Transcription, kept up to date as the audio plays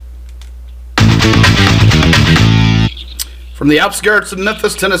From the outskirts of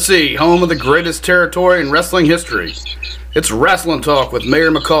Memphis, Tennessee, home of the greatest territory in wrestling history, it's Wrestling Talk with Mayor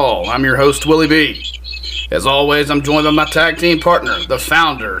McCall. I'm your host, Willie B. As always, I'm joined by my tag team partner, the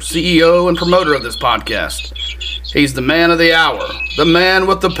founder, CEO, and promoter of this podcast. He's the man of the hour, the man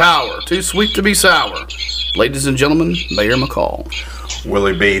with the power, too sweet to be sour. Ladies and gentlemen, Mayor McCall.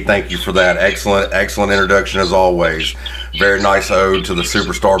 Willie B., thank you for that. Excellent introduction as always. Very nice ode to the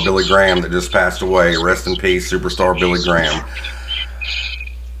superstar Billy Graham that just passed away. Rest in peace, superstar Billy Graham.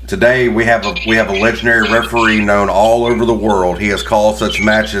 Today we have a legendary referee known all over the world. He has called such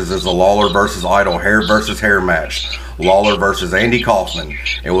matches as the Lawler versus Idol hair versus hair match, Lawler versus Andy Kaufman,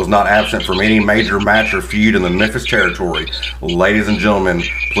 and was not absent from any major match or feud in the Memphis Territory. Ladies and gentlemen,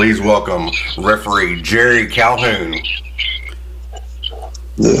 please welcome referee Jerry Calhoun.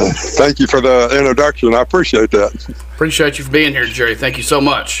 Thank you for the introduction. I appreciate that. Appreciate you for being here, Jerry. Thank you so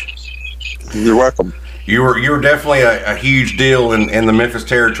much. You're welcome. You were definitely a huge deal in the Memphis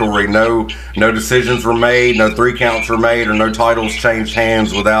Territory. No decisions were made, no 3 counts were made, or no titles changed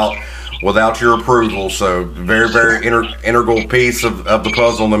hands without your approval. So very integral piece of the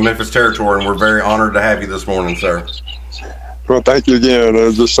puzzle in the Memphis Territory, and we're very honored to have you this morning, sir. Well, thank you again.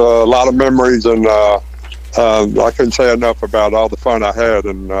 There's just a lot of memories, and I couldn't say enough about all the fun I had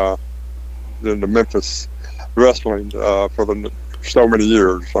in the Memphis wrestling for so many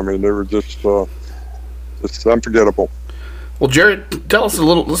years. I mean, they were just it's unforgettable. Well, Jerry, tell us a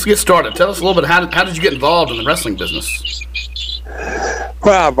little. Let's get started. Tell us a little bit. How did you get involved in the wrestling business?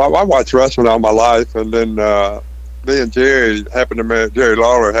 Well, I watched wrestling all my life, and then me and Jerry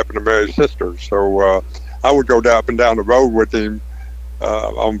Lawler happened to marry sisters. So I would go up and down the road with him.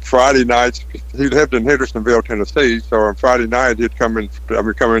 On Friday nights, he lived in Hendersonville, Tennessee. So on Friday night, he'd come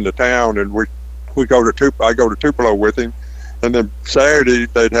into town, and I go to Tupelo with him. And then Saturday,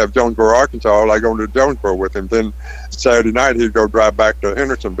 they'd have Jonesboro, Arkansas. I go to Jonesboro with him. Then Saturday night, he'd go drive back to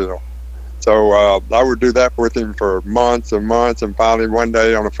Hendersonville. So I would do that with him for months and months. And finally, one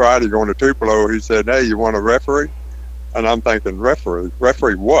day on a Friday, going to Tupelo, he said, "Hey, you want a referee?" And I'm thinking, referee?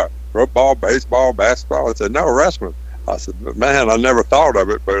 Referee what? Football, baseball, basketball? I said, "No, wrestling." I said, "Man, I never thought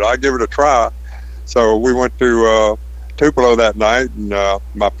of it, but I give it a try." So we went to Tupelo that night, and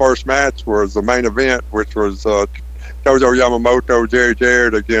my first match was the main event, which was Tojo Yamamoto, Jerry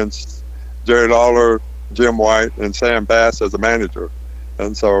Jarrett against Jerry Lawler, Jim White, and Sam Bass as a manager.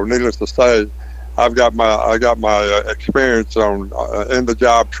 And so, needless to say, I got my experience on in the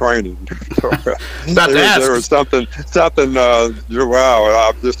job training. So, there was something. Wow!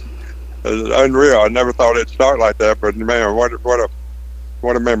 I'm just unreal. I never thought it'd start like that, but man,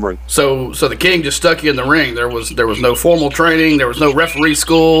 what a memory. So the king just stuck you in the ring. There was no formal training. There was no referee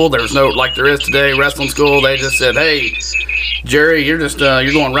school. There was no, like there is today, wrestling school. They just said, "Hey, Jerry, you're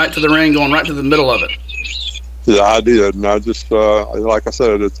going right to the ring, going right to the middle of it." Yeah, I did, and I just like I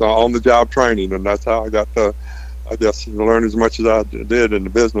said, it's on the job training, and that's how I got to, I guess, learn as much as I did in the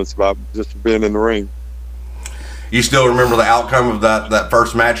business about just being in the ring. You still remember the outcome of that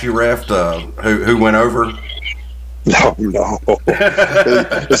first match you refed? Who went over? No.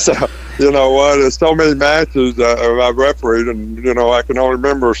 It's, you know what? There's so many matches I've refereed, and I can only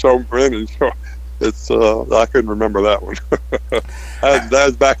remember so many. So it's I couldn't remember that one. that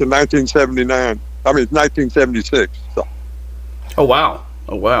was back in 1979. I mean 1976. So. Oh wow!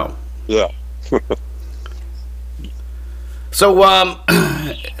 Yeah. So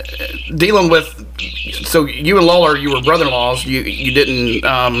dealing with, so you and Lawler, you were brother-in-laws. You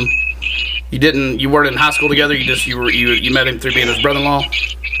weren't in high school together. You met him through being his brother-in-law.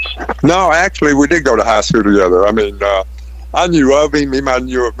 No, actually, we did go to high school together. I mean, I knew of him. He might have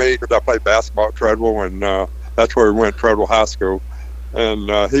knew of me because I played basketball at Treadwell, and that's where we went, Treadwell High School. And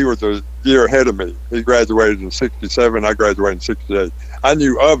he was a year ahead of me. He graduated in '67. I graduated in '68. I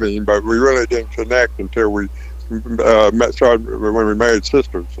knew of him, but we really didn't connect until we started when we married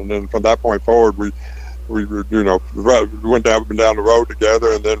sisters. And then from that point forward, we went up and down the road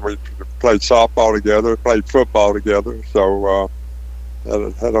together, and then we played softball together, played football together. So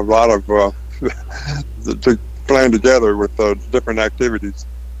had a lot of playing together with different activities.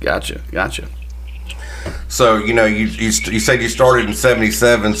 Gotcha. So you said you started in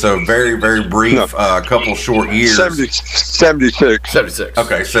 '77, so very brief, couple short years. 76.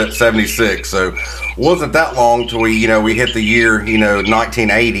 Okay, 76. So wasn't that long till we hit the year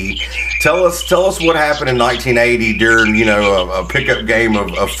 1980. Tell us what happened in 1980 during a pickup game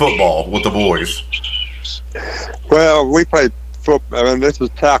of football with the boys. Well, we played football. I mean, this is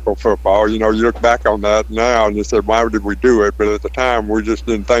tackle football. You look back on that now and you say, why did we do it? But at the time, we just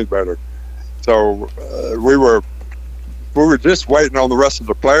didn't think better. So we were just waiting on the rest of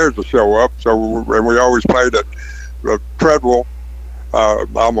the players to show up. And we always played at Treadwell,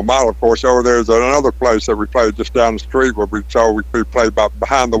 alma mater, of course. Over there's another place that we played just down the street where we played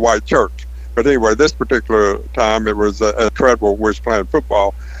behind the white church. But anyway, this particular time it was at Treadwell. We was playing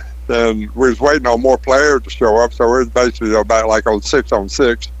football, and we was waiting on more players to show up. So it was basically about like on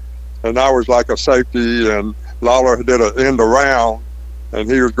 6-on-6, and I was like a safety, and Lawler did an end around, and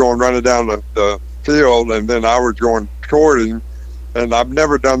he was going running down the field, and then I was going toward him. And I've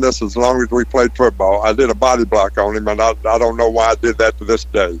never done this as long as we played football. I did a body block on him, and I don't know why I did that to this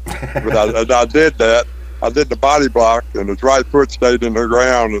day. But I did that. I did the body block, and his right foot stayed in the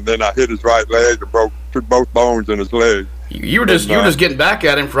ground, and then I hit his right leg and broke both bones in his leg. You were just getting back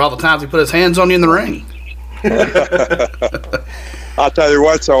at him for all the times he put his hands on you in the ring. I'll tell you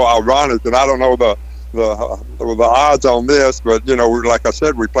what's so ironic, and I don't know the odds on this, but like I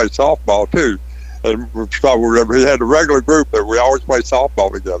said, we played softball too. And we had a regular group that we always played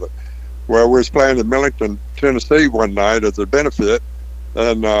softball together. Well, we was playing in Millington, Tennessee one night as a benefit,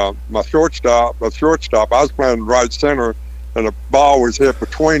 and my shortstop, I was playing right center, and the ball was hit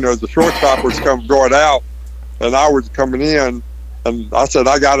between us. The shortstop was going out, and I was coming in, and I said,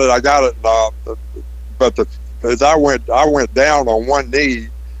 I got it. But as I went down on one knee,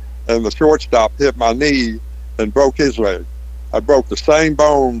 and the shortstop hit my knee and broke his leg. I broke the same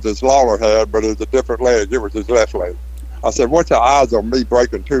bones as Lawler had, but it was a different leg. It was his left leg. I said, "What's the odds on me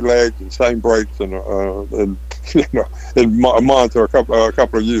breaking two legs and same breaks in a month or a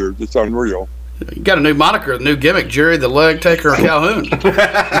couple of years? It's unreal." You got a new moniker, a new gimmick, Jerry, the leg taker of Calhoun.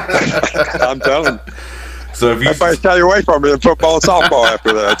 I'm telling you. So if you everybody stay away from me in football and softball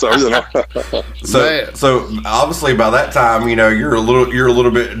after that, so obviously by that time, you're a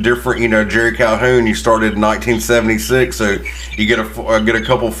little bit different. Jerry Calhoun, you started in 1976, so you get a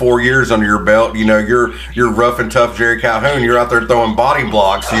couple 4 years under your belt. You're rough and tough Jerry Calhoun. You're out there throwing body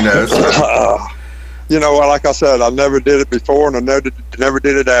blocks. So. Like I said, I never did it before, and I never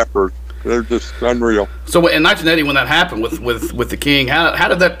did it after. They're just unreal. So in 1980, when that happened with the King, how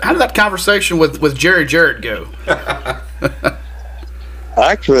did that conversation with Jerry Jarrett go?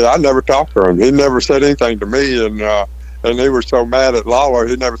 Actually, I never talked to him. He never said anything to me, and he was so mad at Lawler,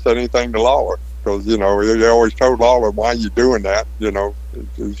 he never said anything to Lawler because he always told Lawler, "Why are you doing that? You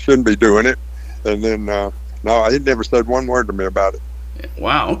shouldn't be doing it." And then no, he never said one word to me about it.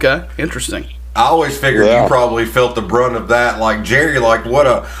 Wow. Okay. Interesting. I always figured you probably felt the brunt of that. Like Jerry, what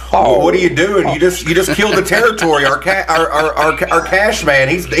are you doing? You just killed the territory. Our cash man,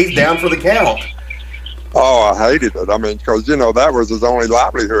 he's down for the count. Oh, I hated it. I mean, because that was his only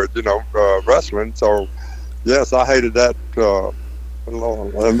livelihood. Wrestling. So yes, I hated that.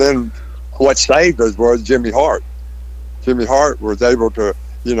 And then what saved us was Jimmy Hart. Jimmy Hart was able to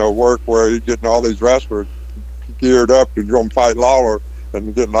work where he's getting all these wrestlers geared up to go and fight Lawler.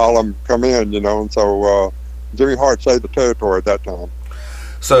 And getting all of them come in, and so Jimmy Hart saved the territory at that time.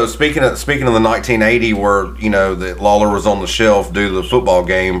 So speaking of the 1980, where that Lawler was on the shelf due to the football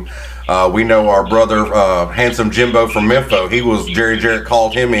game, we know our brother Handsome Jimbo from Memphis. Jerry Jarrett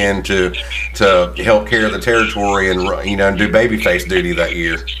called him in to help carry the territory and and do babyface duty that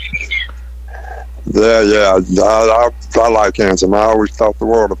year. Yeah, I like Handsome. I always thought the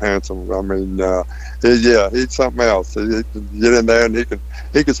world of Handsome. I mean, he's something else. He can get in there and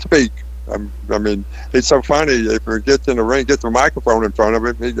he can speak. I mean, he's so funny. If he gets in the ring, gets a microphone in front of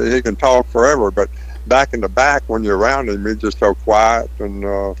him, he can talk forever. But back in the back, when you're around him, he's just so quiet and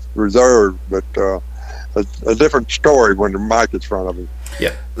reserved. But a different story when the mic is in front of him.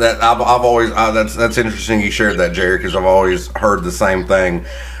 Yeah, that I've always that's interesting. You shared that, Jerry, because I've always heard the same thing.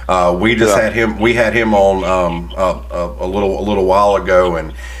 We just had him. We had him on a little while ago,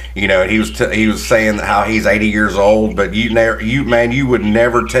 and he was saying how he's 80 years old, but you would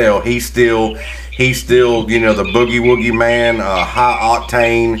never tell. He's still the boogie woogie man, high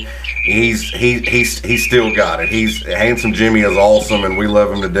octane. He's still got it. Handsome Jimmy is awesome, and we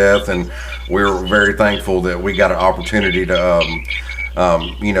love him to death, and we're very thankful that we got an opportunity to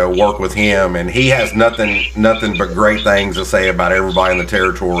work with him, and he has nothing but great things to say about everybody in the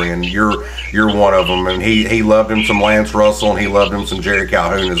territory, and you're one of them. And he loved him some Lance Russell, and he loved him some Jerry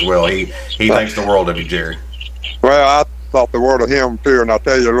Calhoun as well. He thinks the world of you, Jerry. Well, I thought the world of him too, and I'll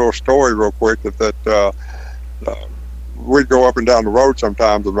tell you a little story real quick. That we'd go up and down the road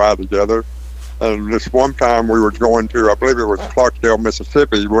sometimes and ride together. And this one time we were going to, I believe it was Clarksdale,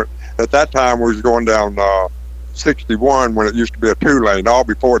 Mississippi. At that time we was going down 61 when it used to be a 2-lane, all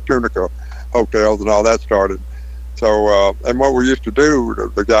before Tunica hotels and all that started. So, and what we used to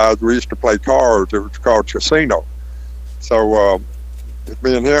do, the guys, we used to play cards. It was called casino. So,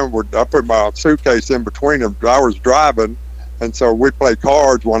 me and him, I put my suitcase in between him. I was driving, and so we play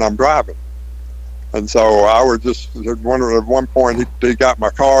cards when I'm driving. And so I was just wondering. At one point, he got my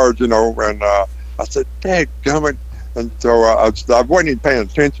cards, and I said, "Dadgummit." And so I wasn't even paying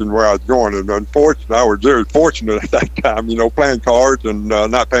attention where I was going. And unfortunately, I was very fortunate at that time, playing cards and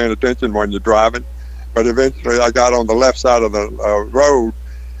not paying attention when you're driving. But eventually, I got on the left side of the road,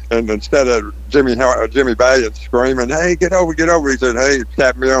 and instead of Jimmy Valiant screaming, "Hey, get over," he said, "Hey,"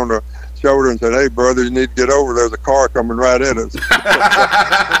 tapped me on the shoulder and said, "Hey, brother, you need to get over. There's a car coming right at us."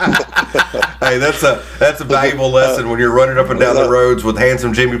 Hey, that's a valuable lesson when you're running up and down the roads with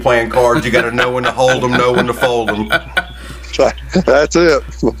Handsome Jimmy playing cards. You got to know when to hold them, know when to fold them. That's it.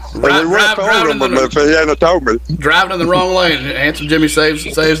 We would have told him if he hadn't told me. Driving in the wrong lane, Handsome Jimmy saves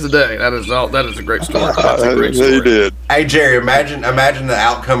the day. That is a great story. That's a great story. He did. Hey, Jerry, imagine the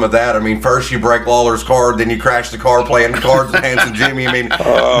outcome of that. I mean, first you break Lawler's card, then you crash the car playing cards with Handsome Jimmy. I mean,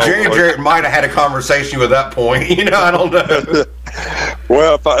 Jerry and Jarrett might have had a conversation with at that point. I don't know.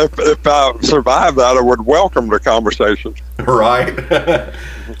 Well, if I survived that, I would welcome the conversation. Right.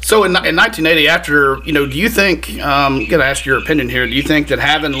 So in 1980, after, do you think, I'm going to ask your opinion here, do you think that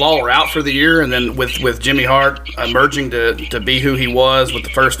having Lawler out for the year and then with Jimmy Hart emerging to be who he was with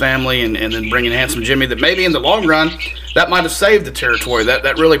the first family and then bringing Handsome Jimmy, that maybe in the long run that might have saved the territory,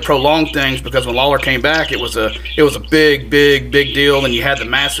 that really prolonged things, because when Lawler came back, it was a big deal, and you had the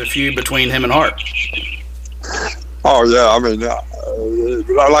massive feud between him and Hart? Oh, yeah. I mean,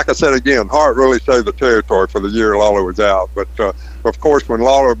 like I said again, Hart really saved the territory for the year Lawler was out. But, of course, when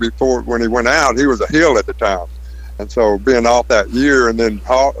he went out, he was a heel at the time. And so being off that year, and then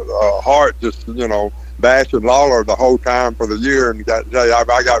Hart just, bashing Lawler the whole time for the year, and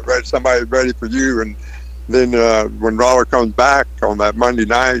I got ready, somebody ready for you. And then when Lawler comes back on that Monday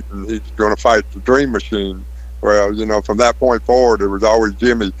night, and he's going to fight the Dream Machine, well, from that point forward, it was always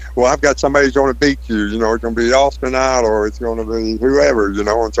Jimmy. Well, I've got somebody who's going to beat you. It's going to be Austin out, or it's going to be whoever.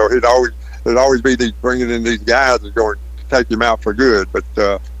 And so it'd always be bringing in these guys that's going to take him out for good. But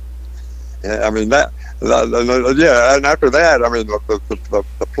I mean and after that, I mean the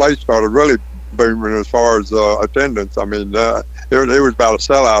place started really booming as far as attendance. I mean, it was about a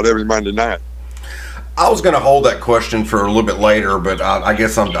sellout every Monday night. I was going to hold that question for a little bit later, but I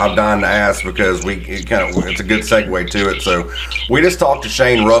guess I'm dying to ask, because it's a good segue to it. So we just talked to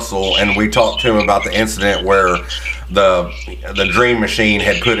Shane Russell, and we talked to him about the incident where the Dream Machine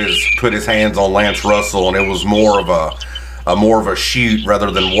had put his hands on Lance Russell, and it was more of a shoot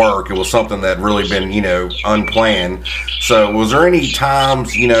rather than work. It was something that really been unplanned. So was there any times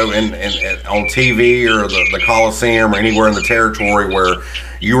on TV or the Coliseum or anywhere in the territory where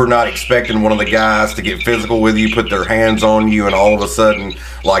you were not expecting one of the guys to get physical with you, put their hands on you, and all of a sudden,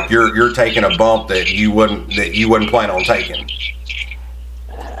 like you're taking a bump that you wouldn't plan on taking?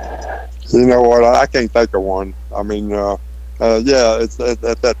 You know what? I can't think of one. I mean, it's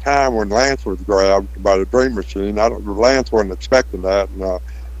at that time when Lance was grabbed by the Dream Machine. Lance wasn't expecting that, and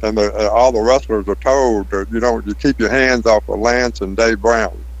all the wrestlers are told that you keep your hands off of Lance and Dave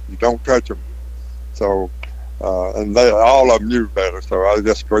Brown. You don't touch them. So. And all of them knew better, so I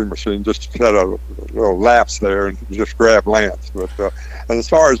guess Dream Machine just had a little lapse there and just grabbed Lance. But and as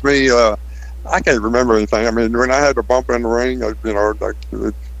far as me, I can't remember anything. I mean, when I had a bump in the ring, it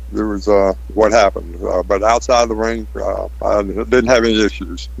was what happened. But outside the ring, I didn't have any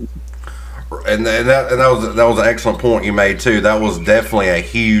issues. And that was an excellent point you made too. That was definitely a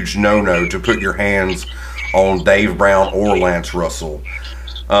huge no-no to put your hands on Dave Brown or Lance Russell.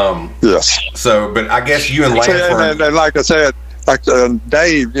 Yes. So, but I guess you and Lance and like I said,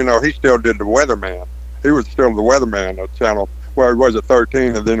 Dave, he still did the weatherman. He was still the weatherman at Channel. Well, he was at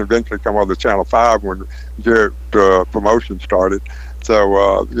 13, and then eventually come over to Channel 5 when Jarrett promotion started.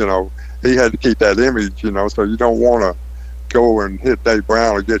 So, he had to keep that image. So you don't want to go and hit Dave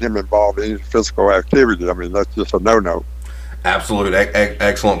Brown or get him involved in any physical activity. I mean, that's just a no-no. Absolute,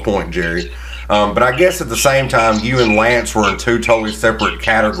 excellent point, Jerry. But I guess at the same time, you and Lance were in two totally separate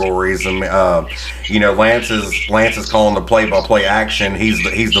categories. And Lance is calling the play-by-play action. He's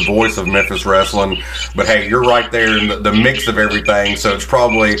the voice of Memphis wrestling. But hey, you're right there in the mix of everything. So it's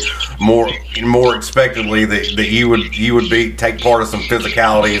probably more expectedly that you would take part of some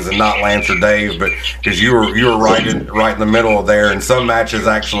physicalities and not Lance or Dave, but because you were right in the middle of there. And some matches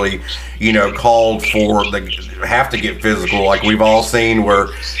actually called for have to get physical, like we've all seen where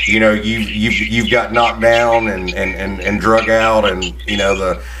you've got knocked down and drug out, and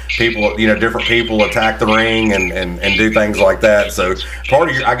the people, different people attack the ring and do things like that. So part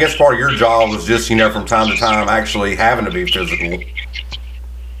of your job was just from time to time actually having to be physical.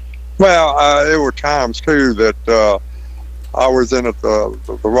 Well, there were times too that I was in at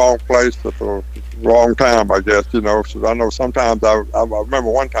the wrong place at the wrong time, I guess. So I know sometimes I remember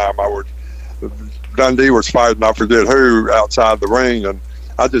one time I Dundee was fighting, I forget who, outside the ring, and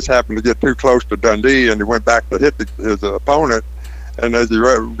I just happened to get too close to Dundee, and he went back to hit his opponent, and as he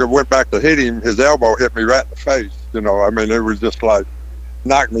went back to hit him, his elbow hit me right in the face. You know, I mean, it was just like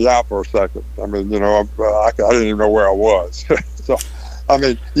knocked me out for a second. I mean, you know, I didn't even know where I was. So, I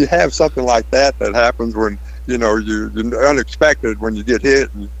mean, you have something like that happens when, you know, you're unexpected when you get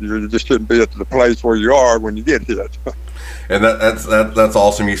hit, and you just shouldn't be at the place where you are when you get hit. And that's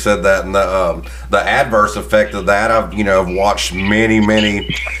awesome. You said that, and the adverse effect of that. I've watched many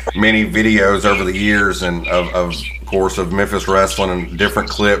videos over the years, and of course of Memphis wrestling and different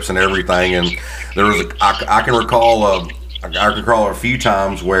clips and everything. And there was I can recall a few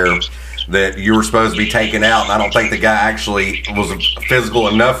times where that you were supposed to be taken out, and I don't think the guy actually was physical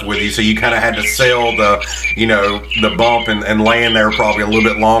enough with you, so you kind of had to sell the bump and laying there probably a little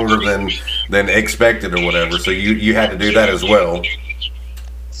bit longer than expected or whatever. So you had to do that as well.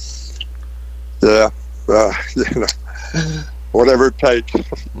 Yeah, whatever it takes.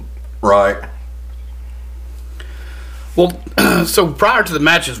 Right. Well, so prior to the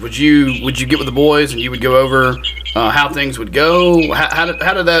matches, would you get with the boys and you would go over how things would go? How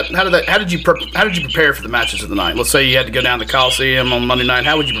did you prepare for the matches of the night? Let's say you had to go down to the Coliseum on Monday night.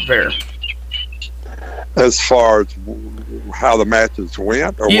 How would you prepare? As far as how the matches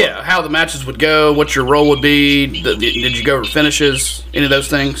went? Or yeah, what? How the matches would go, what your role would be. Did you go over finishes? Any of those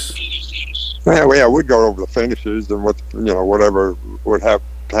things? Yeah, I would go over the finishes and whatever would have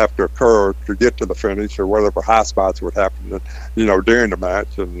to occur to get to the finish, or whatever high spots would happen, during the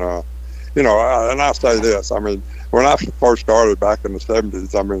match. And and I'll say this: I mean, when I first started back in the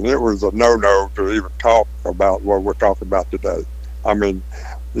 '70s, I mean, it was a no-no to even talk about what we're talking about today. I mean,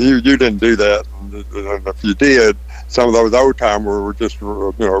 you didn't do that, and if you did, some of those old timers would just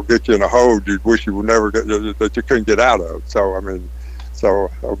get you in a hole you'd wish you would never get, that you couldn't get out of. So I mean,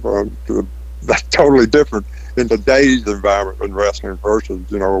 that's totally different in today's environment in wrestling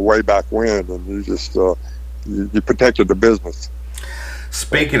versus way back when, and you just you protected the business.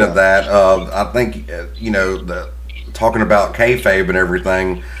 Speaking of that, I think talking about kayfabe and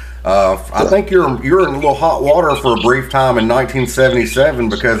everything. I think you're in a little hot water for a brief time in 1977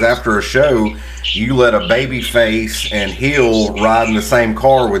 because after a show, you let a baby face and heel ride in the same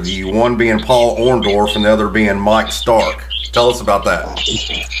car with you, one being Paul Orndorff and the other being Mike Stark. Tell us about that.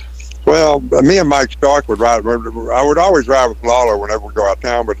 Well, me and Mike Stark would ride. I would always ride with Lawler whenever we go out of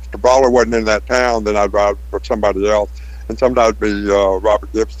town, but if the Lawler wasn't in that town, then I'd ride with somebody else. And sometimes it'd be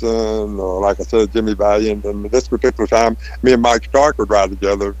Robert Gibson, or like I said, Jimmy Valiant. And this particular time, me and Mike Stark would ride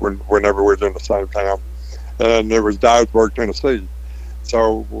together whenever we was in the same town. And it was Dyersburg, Tennessee.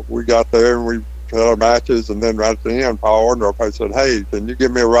 So we got there and we had our matches, and then right at the end, Paul Orndorff said, "Hey, can you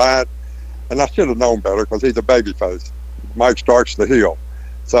give me a ride?" And I should have known better because he's a babyface. Mike Stark's the heel.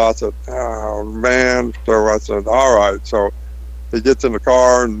 So I said, "Oh, man." So I said, "All right." So he gets in the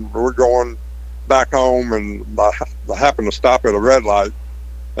car, and we're going back home, and I happened to stop at a red light,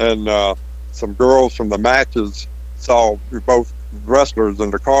 and some girls from the matches saw both wrestlers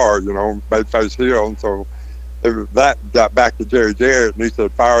in the car, babyface heel. And so that got back to Jerry Jarrett, and he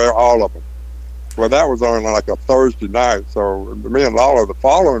said, "Fire all of them." Well, that was on like a Thursday night. So me and Lawler the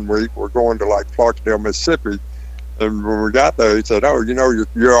following week were going to like Clarksdale, Mississippi. And when we got there, he said, "Oh,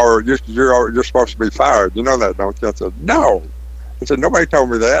 you're supposed to be fired. You know that, don't you?" I said, "No." He said, "Nobody told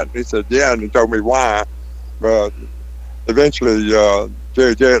me that." And he said, "Yeah," and he told me why. But eventually,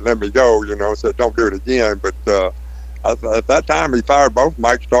 Jerry Jarrett let me go. Said, "Don't do it again." But at that time, he fired both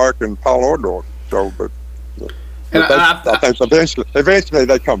Mike Stark and Paul Orndorff. So, I think eventually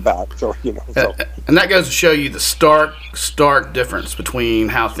they come back. So So. And that goes to show you the stark difference between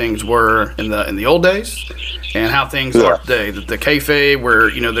how things were in the old days and how things are today. The kayfabe, where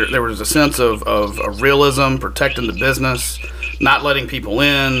there was a sense of realism, protecting the business, not letting people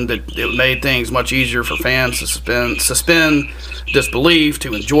in. That it made things much easier for fans to suspend disbelief,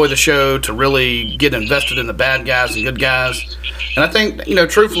 to enjoy the show, to really get invested in the bad guys and good guys. And I think,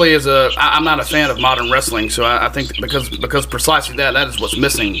 truthfully, I'm not a fan of modern wrestling, so I think because precisely that is what's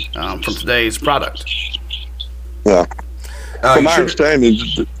missing from today's product. Yeah. From my understanding,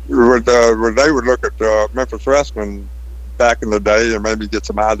 when they would look at Memphis wrestling back in the day and maybe get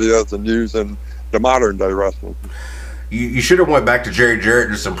some ideas and use in the modern day wrestling. You should have went back to Jerry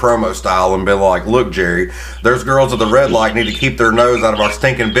Jarrett just in promo style and been like, "Look, Jerry, those girls at the red light need to keep their nose out of our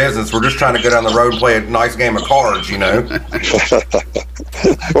stinking business. We're just trying to go down the road and play a nice game of cards,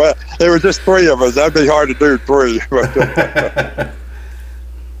 Well, there were just three of us. That'd be hard to do three. But,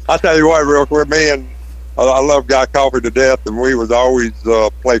 I'll tell you what, real quick, me and I love Guy Coffey to death, and we was always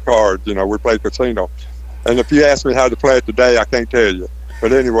play cards. We played casino. And if you ask me how to play it today, I can't tell you.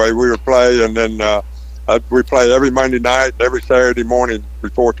 But anyway, we would play, and then we play every Monday night, every Saturday morning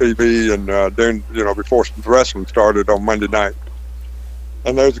before TV, and then before wrestling started on Monday night.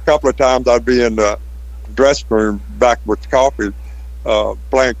 And there's a couple of times I'd be in the dressing room back with coffee,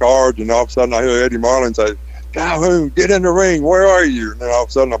 playing cards, and all of a sudden I hear Eddie Marlin say, "Calhoun, get in the ring. Where are you?" And then all of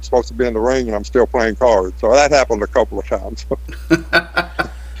a sudden I'm supposed to be in the ring, and I'm still playing cards. So that happened a couple of times.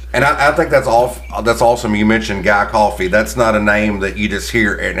 And I think that's awesome. You mentioned Guy Coffey. That's not a name that you just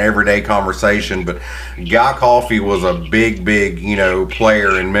hear in everyday conversation, but Guy Coffey was a big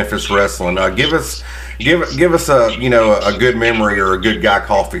player in Memphis wrestling. Give us a good memory or a good Guy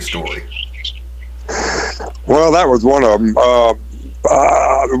Coffey story. Well, that was one of them. I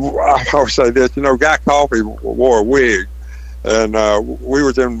always say this, Guy Coffey wore a wig, and we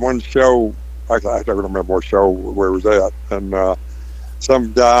was in one show. I don't remember what show where it was at, and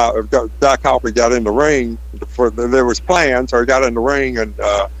some guy Coffey got in the ring. There was plans, so he got in the ring, and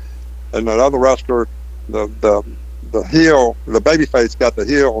another wrestler, the heel, the babyface got the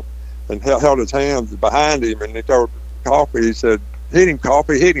heel, and held his hands behind him, and he told Coffey, he said, "Hit him,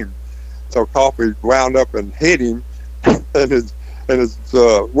 Coffey, hit him." So Coffey wound up and hit him, and his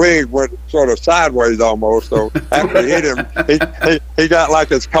wig went sort of sideways almost. So after he hit him, he got like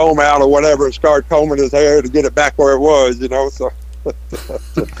his comb out or whatever, and started combing his hair to get it back where it was, So, but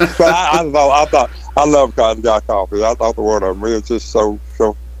I love Guy Coffey. I thought the word of him. He was just so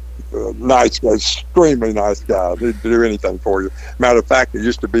nice, extremely nice guy. He'd do anything for you. Matter of fact, he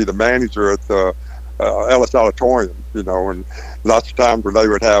used to be the manager at the Ellis Auditorium, and lots of times where they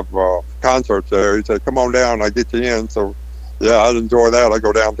would have concerts there, he'd say, "Come on down, I get you in." So, yeah, I'd enjoy that. I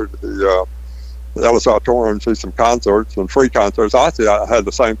go down to the Ellis Auditorium and see some concerts and free concerts. Actually, I had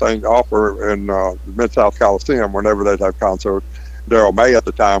the same thing to offer in the Mid-South Coliseum whenever they'd have concerts. Daryl May at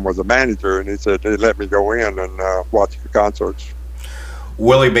the time was a manager, and he said he'd let me go in and watch the concerts.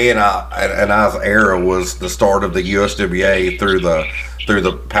 Willie B and I's era was the start of the USWA through the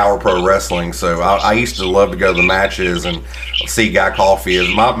Power Pro Wrestling. So I used to love to go to the matches and see Guy Coffey. Is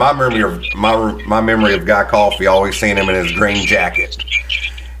my memory of Guy Coffey, always seeing him in his green jacket.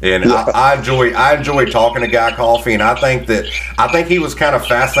 And yeah. I enjoy talking to Guy Coffey, and I think he was kind of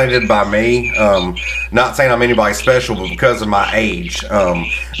fascinated by me. Not saying I'm anybody special, but because of my age,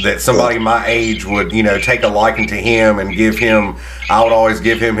 that somebody my age would take a liking to him and I would always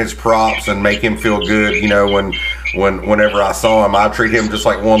give him his props and make him feel good. Whenever I saw him, I'd treat him just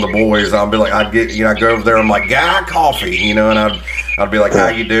like one of the boys. I'd be like, I'd go over there. I'm like, Guy Coffey, and I'd be like, "How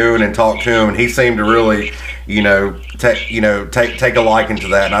you doing?" and talk to him, and he seemed to really, take a liking to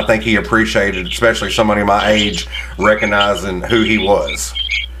that, and I think he appreciated, especially somebody my age, recognizing who he was.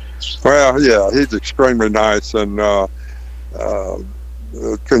 Well, yeah, he's extremely nice, and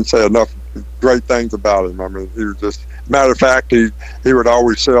couldn't say enough great things about him. I mean, he was just. Matter of fact, he would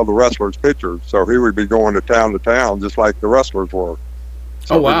always sell the wrestlers' pictures, so he would be going to town just like the wrestlers were.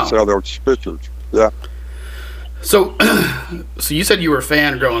 So oh wow! He would sell those pictures. Yeah. So you said you were a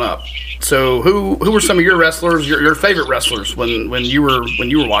fan growing up. So who were some of your wrestlers, your favorite wrestlers when you were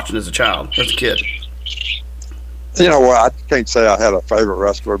watching as a child, as a kid? I can't say I had a favorite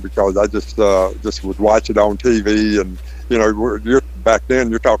wrestler because I just would watch it on TV, and you're back then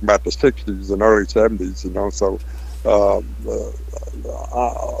you're talking about the '60s and early '70s, so. I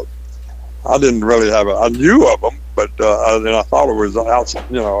didn't really I knew of them, but I thought it was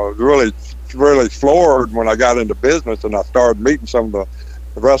really, really floored when I got into business and I started meeting some of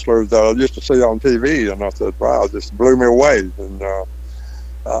the wrestlers that I used to see on TV, and I said, wow, it just blew me away. And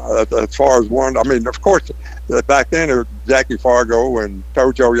as far as one, I mean, of course, back then it was Jackie Fargo and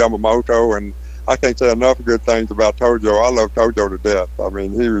Tojo Yamamoto, and I can't say enough good things about Tojo. I love Tojo to death. I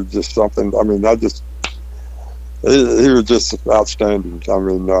mean, he was just something. I mean, he was just outstanding. I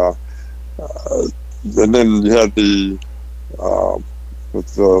mean, and then you had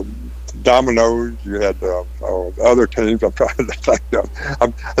with the Dominoes, you had other teams. I'm trying to think of.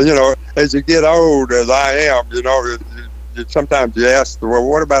 As you get old, as I am, sometimes you ask,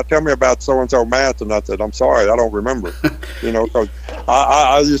 well, tell me about so-and-so match, and I said, I'm sorry, I don't remember. Because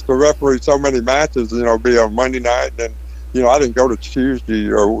I used to referee so many matches, be on Monday night, and I didn't go to Tuesday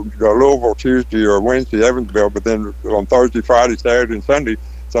or Louisville Tuesday or Wednesday, Evansville, but then on Thursday, Friday, Saturday, and Sunday,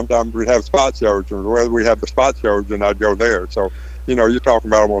 sometimes we'd have spot shows, and whether we have the spot shows, then I'd go there. So, you're talking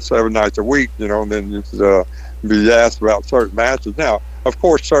about almost 7 nights a week, and then you'd be asked about certain matches. Now, of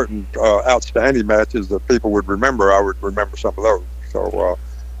course, certain outstanding matches that people would remember, I would remember some of those. So,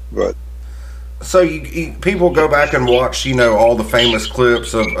 but. So people go back and watch, all the famous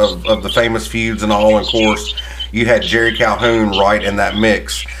clips of the famous feuds and all, and of course, you had Jerry Calhoun right in that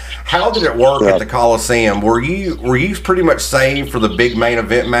mix. How did it work at the Coliseum? Were you pretty much saved for the big main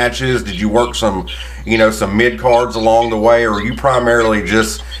event matches? Did you work some mid cards along the way, or were you primarily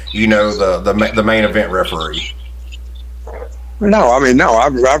just the main event referee? No,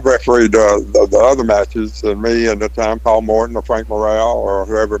 I've refereed the other matches, and me and at the time Paul Morton or Frank Morrell or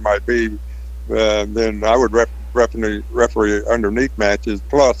whoever it might be. Then I would referee underneath matches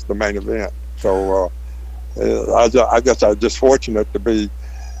plus the main event. So I guess I'm just fortunate to be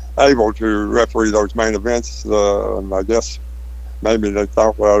able to referee those main events, and I guess maybe they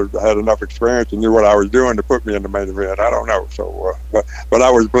thought I had enough experience and knew what I was doing to put me in the main event. I don't know. So, but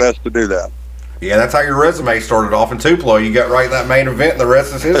I was blessed to do that. Yeah, that's how your resume started off in Tupelo. You got right in that main event, and the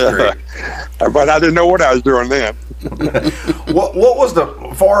rest is history. But I didn't know what I was doing then. What was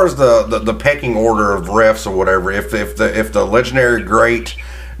as far as the pecking order of refs or whatever? If the legendary great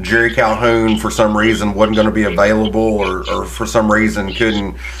Jerry Calhoun for some reason wasn't going to be available, or for some reason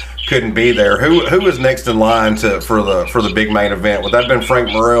couldn't be there, who was next in line for the big main event? Would that have been Frank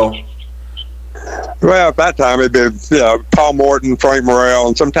Morrell? Well, at that time it'd be Paul Morton, Frank Morrell,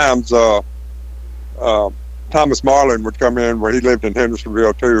 and sometimes Thomas Marlin would come in where he lived in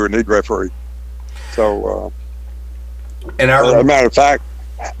Hendersonville too, and he'd referee. So, and as a matter of fact,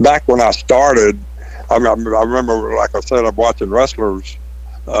 back when I started, I remember, like I said, I'm watching wrestlers,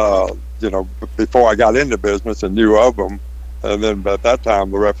 before I got into business and knew of them. And then at that time,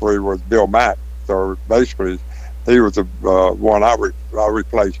 the referee was Bill Mack. So basically, he was the one I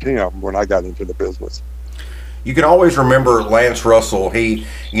replaced him when I got into the business. You can always remember Lance Russell. He,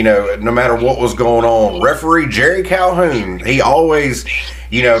 no matter what was going on, referee Jerry Calhoun, he always,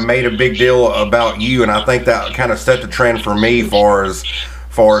 made a big deal about you, and I think that kind of set the trend for me, far as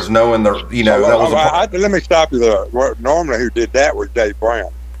knowing that was. Let me stop you there. Normally, who did that was Dave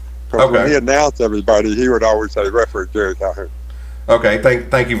Brown. Because when he announced everybody, he would always say referee Jerry Calhoun. Okay,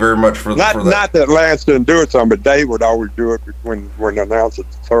 thank you very much for that. Not that Lance didn't do it some, but Dave would always do it when announced it,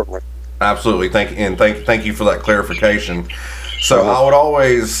 certainly. Absolutely, thank you for that clarification. So I would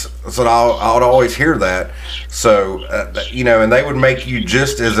always hear that. So and they would make you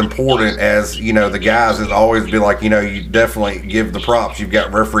just as important as the guys. It'd always be like you definitely give the props. You've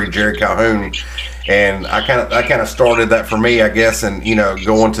got referee Jerry Calhoun, and I kind of started that for me, I guess. And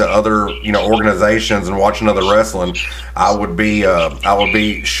going to other organizations and watching other wrestling, I would be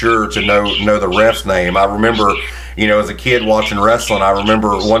sure to know the ref's name. I remember. As a kid watching wrestling, I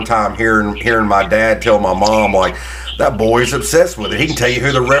remember one time hearing my dad tell my mom, like, that boy's obsessed with it. He can tell you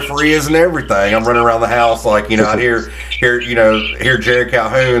who the referee is and everything. I'm running around the house like, I'd hear Jerry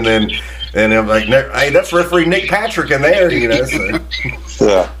Calhoun, and I'm like, hey, that's referee Nick Patrick in there,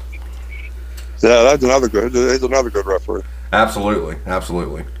 So. Yeah, that's another good. He's another good referee. Absolutely.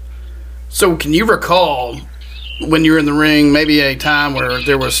 So, can you recall when you were in the ring, maybe a time where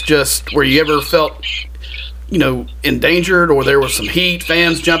there was where you ever felt endangered, or there was some heat,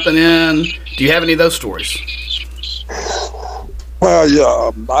 fans jumping in? Do you have any of those stories? Well,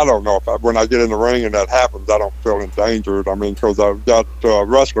 yeah, I don't know if when I get in the ring and that happens, I don't feel endangered. Because I've got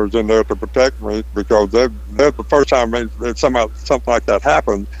wrestlers in there to protect me, because they're the first time if something like that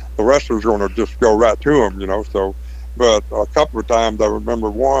happens, the wrestler's going to just go right to them, So, but a couple of times I remember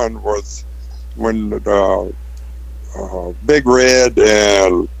one was when Big Red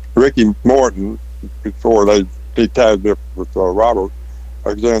and Ricky Morton, before he tagged it with Robert,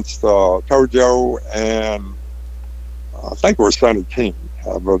 against Tojo and I think it was Sonny King,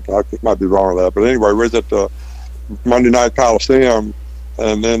 but I might be wrong with that. But anyway, we was at the Monday Night Coliseum,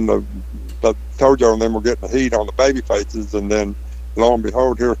 and then the Tojo and them were getting the heat on the baby faces, and then lo and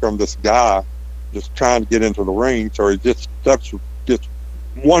behold, here comes this guy just trying to get into the ring. So he just steps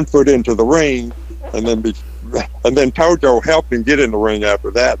 1 foot into the ring, and then Tojo helped him get in the ring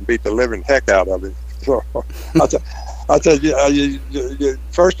after that and beat the living heck out of him. So I said,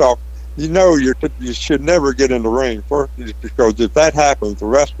 first off, you should never get in the ring first, because if that happens, the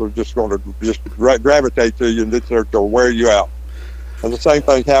wrestler's just going to gravitate to you and they'll wear you out. And the same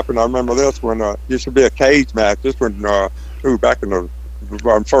thing happened. I remember this when used to be a cage match. This one, back when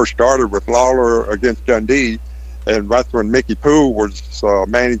I first started with Lawler against Dundee, and that's when Mickey Poole was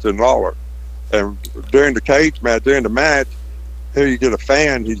managing Lawler. And during the match, here you get a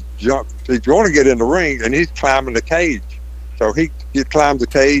fan. He's going to get in the ring, and he's climbing the cage. So he climbed the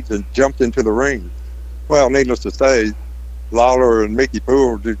cage and jumped into the ring. Well, needless to say, Lawler and Mickey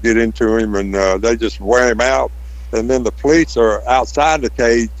Poole just get into him, and they just wear him out. And then the police are outside the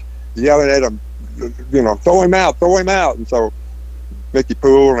cage yelling at him, throw him out. And so Mickey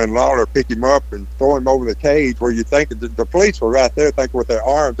Poole and Lawler pick him up and throw him over the cage, where you think the police were right there, thinking with their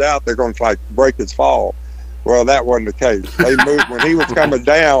arms out, they're going to break his fall. Well, that wasn't the case. They moved when he was coming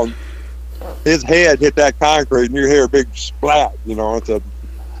down. His head hit that concrete, and you hear a big splat.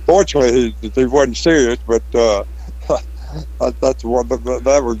 Fortunately, he wasn't serious, but that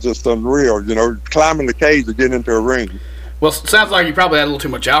was just unreal. Climbing the cage to get into a ring. Well, it sounds like he probably had a little too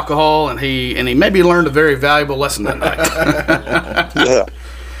much alcohol, and he maybe learned a very valuable lesson that night. Yeah,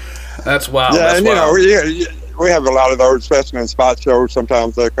 that's wild. Yeah, that's and wild. we have a lot of those, especially in spot shows.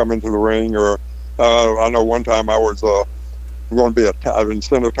 Sometimes they come into the ring, or I know one time I was going to be in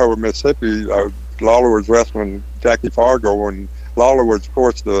Senatore, Mississippi. Lawler was wrestling Jackie Fargo, and Lawler was, of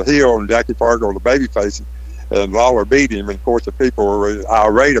course, the heel, and Jackie Fargo the babyface, and Lawler beat him. And of course, the people were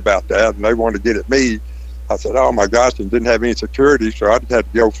irate about that, and they wanted to get at me. I said, "Oh my gosh!" And didn't have any security, so I just had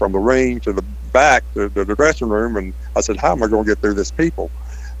to go from the ring to the back to the dressing room. And I said, "How am I going to get through this people?"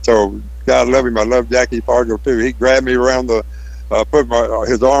 So God love him. I love Jackie Fargo too. He grabbed me around put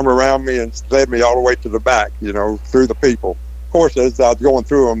his arm around me and led me all the way to the back, through the people. Of course, as I was going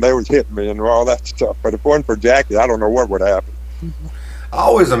through them, they was hitting me and all that stuff. But if it wasn't for Jackie, I don't know what would happen. I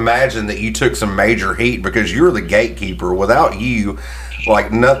always imagined that you took some major heat because you were the gatekeeper. Without you,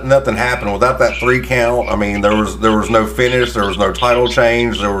 nothing happened. Without that 3 count, I mean, there was no finish, there was no title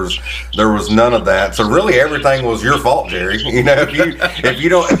change, there was none of that. So really, everything was your fault, Jerry.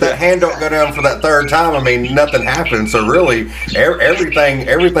 If that hand don't go down for that 3rd time, I mean, nothing happened. So really,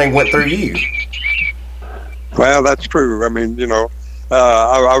 everything went through you. Well, that's true. I mean,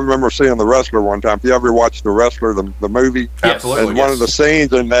 I remember seeing The Wrestler one time. If you ever watched The Wrestler, the movie? Absolutely. And one of the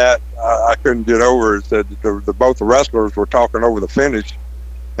scenes in that I couldn't get over is that both the wrestlers were talking over the finish.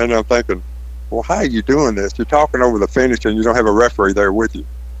 And I'm thinking, well, how are you doing this? You're talking over the finish and you don't have a referee there with you.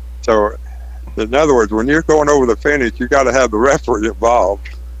 So, in other words, when you're going over the finish, you got to have the referee involved.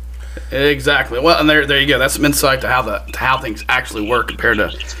 Exactly. Well, and there you go. That's some insight to how things actually work compared to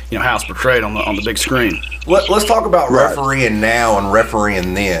how it's portrayed on the big screen. Let's talk about refereeing now and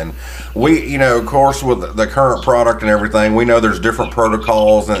refereeing then. We, of course, with the current product and everything, we know there's different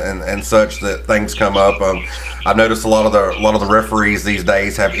protocols and such that things come up. I've noticed a lot of the referees these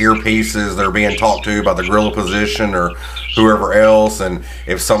days have earpieces. They're being talked to by the gorilla position or whoever else, and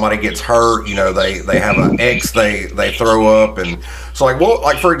if somebody gets hurt, they have an X they throw up, and so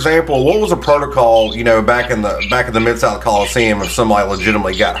like for example, what was a protocol back in the Mid-South Coliseum if somebody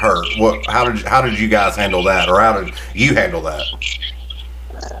legitimately got hurt? How did you guys handle that, or how did you handle that?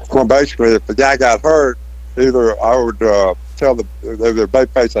 Well, basically, if the guy got hurt, either I would tell the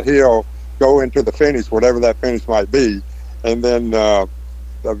babyface or heel, go into the finish, whatever that finish might be, and then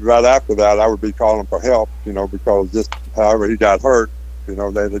right after that, I would be calling for help, because just however he got hurt,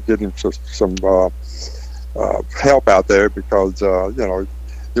 they get him some help out there, because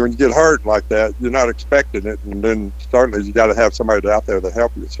when you get hurt like that, you're not expecting it, and then certainly you got to have somebody out there to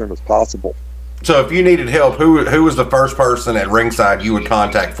help you as soon as possible. So if you needed help, who was the first person at ringside you would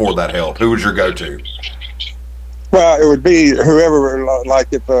contact for that help? Who was your go-to? Well, it would be whoever, like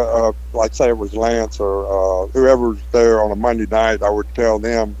if, like say it was Lance or whoever's there on a Monday night, I would tell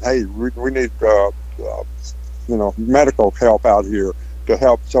them, hey, we need, medical help out here to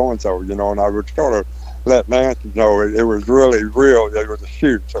help so-and-so, and I would sort of let Lance know it was really real, it was a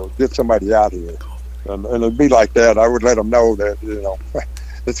shoot, so get somebody out here. And it'd be like that. I would let them know that,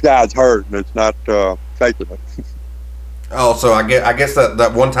 this guy's hurt and it's not faking it. Oh, so I guess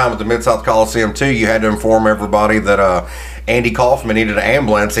that one time at the Mid-South Coliseum too, you had to inform everybody that Andy Kaufman needed an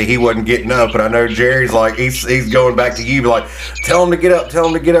ambulance. He wasn't getting up, and I know Jerry's like he's going back to you, like, tell him to get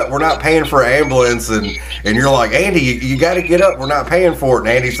up, we're not paying for an ambulance, and you're like, Andy, you got to get up, we're not paying for it, and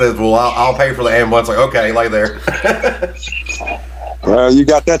Andy says, well, I'll pay for the ambulance. Like, okay, lay there. Well, you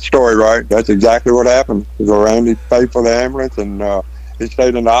got that story right. That's exactly what happened. So Andy paid for the ambulance, and he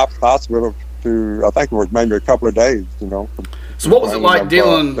stayed in the hospital I think it was maybe a couple of days, So what was it like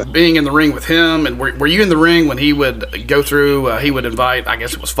being in the ring with him? And were you in the ring when he would go through, he would invite, I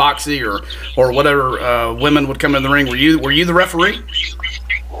guess it was Foxy or whatever women would come in the ring? Were you the referee?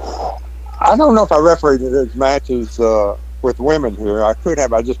 I don't know if I refereed his matches with women here. I could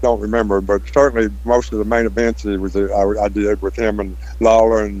have, I just don't remember. But certainly most of the main events I did with him and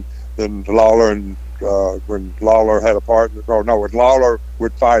Lawler, and then Lawler and when Lawler had a partner. Oh no, when Lawler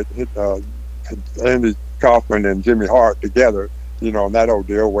would fight Andy Kaufman and Jimmy Hart together, in that old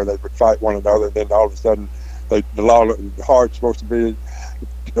deal where they would fight one another, and then all of a sudden Lawler Hart's supposed to be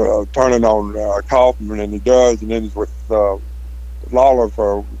turning on Kaufman, and he does, and then he's with Lawler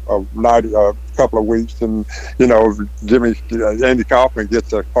for a couple of weeks, and Andy Kaufman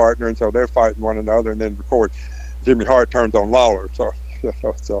gets a partner, and so they're fighting one another, and then of course Jimmy Hart turns on Lawler, so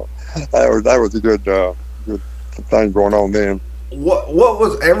that was a good thing going on then. what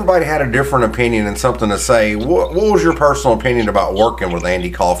was, everybody had a different opinion and something to say. What was your personal opinion about working with Andy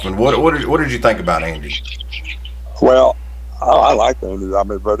Kaufman? What did you think about Andy? Well, I like Andy. I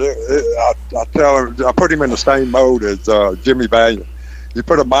mean, but I tell him, I put him in the same mode as Jimmy Valiant. You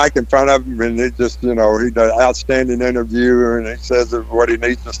put a mic in front of him, and he just, you know, he's an outstanding interviewer, and he says what he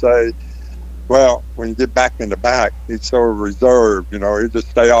needs to say. Well, when you get back in the back, he's so reserved. You know, he just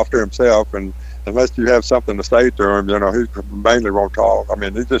stay off to himself, and unless you have something to say to him, you know, he mainly won't talk. I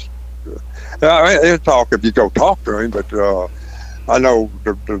mean, he just, he'll talk if you go talk to him, but I know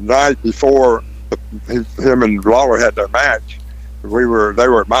the night before him and Lawler had their match, they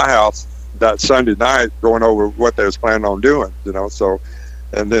were at my house that Sunday night going over what they was planning on doing, you know, so,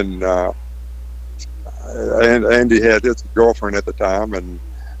 and then Andy had his girlfriend at the time, and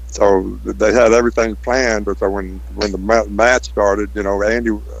so they had everything planned, but so when the match started, you know,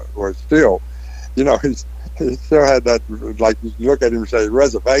 Andy was still, you know, he still had that, like, you look at him and say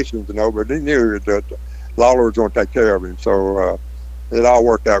reservations, you know, but he knew that Lawler was going to take care of him, so it all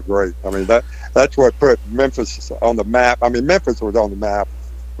worked out great. I mean, that's what put Memphis on the map. I mean, Memphis was on the map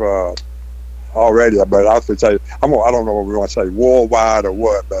already, but I should say, I don't know what we want to say, worldwide or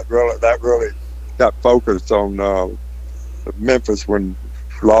what, but that really got focused on Memphis when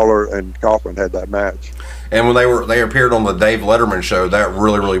Lawler and Kaufman had that match. And when they appeared on the Dave Letterman show, that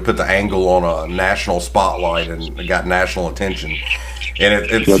really put the angle on a national spotlight and got national attention. And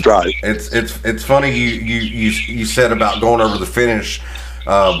it's that's right. It's funny you said about going over the finish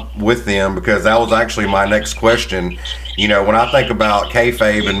with them, because that was actually my next question. You know, when I think about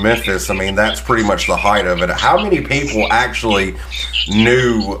kayfabe in Memphis, I mean, that's pretty much the height of it. How many people actually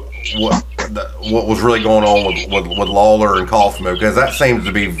knew what was really going on with Lawler and Kaufman? Because that seems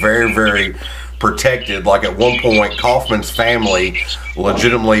to be very protected. Like at one point, Kaufman's family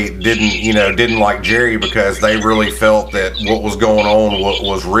legitimately didn't like Jerry because they really felt that what was going on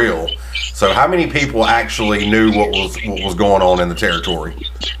was real. So how many people actually knew what was going on in the territory?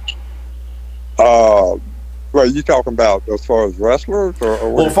 Well, you talking about as far as wrestlers,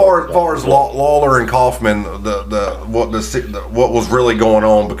 or well, far as Lawler and Kaufman, what was really going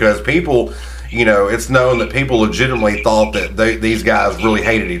on? Because people, you know, it's known that people legitimately thought that these guys really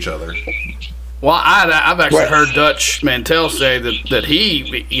hated each other. Well, I've actually heard Dutch Mantell say that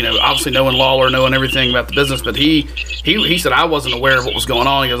he, you know, obviously knowing Lawler, knowing everything about the business, but he said, I wasn't aware of what was going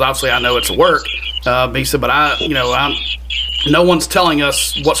on. He goes, obviously I know it's a work. He said, but no one's telling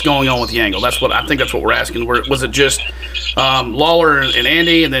us what's going on with the angle. That's what we're asking. Was it just Lawler and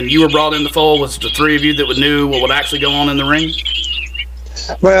Andy, and then you were brought in the fold? Was it the three of you that knew what would actually go on in the ring?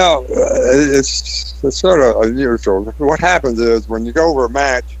 Well, it's sort of unusual. What happens is when you go over a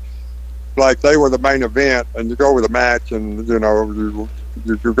match, like they were the main event, and you go over the match, and you know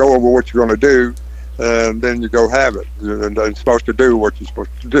you go over what you're going to do, and then you go have it. And you're supposed to do what you're supposed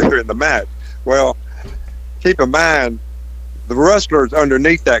to do in the match. Well, keep in mind, the wrestlers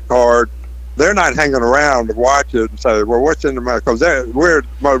underneath that card, they're not hanging around to watch it and say, well, what's in the match? Because the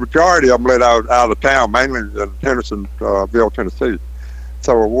majority of them live out of town, mainly in Hendersonville, Tennessee.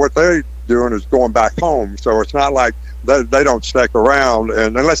 So what they're doing is going back home. So it's not like they don't stick around,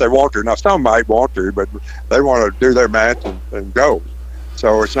 and unless they want to. Now, some might want to, but they want to do their match and go.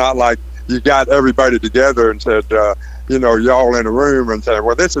 So it's not like you got everybody together and said, you know, y'all in a room and said,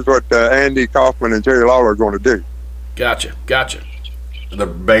 well, this is what Andy Kaufman and Jerry Lawler are going to do. Gotcha.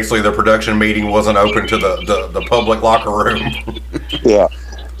 Basically, the production meeting wasn't open to the public locker room.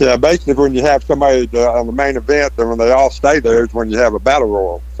 Yeah, basically when you have somebody on the main event, then when they all stay there is when you have a battle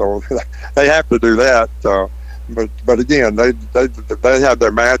royal. So they have to do that. But again, they have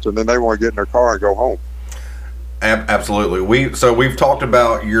their match, and then they want to get in their car and go home. Absolutely. We've talked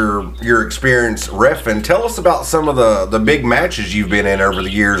about your experience reffing. Tell us about some of the big matches you've been in over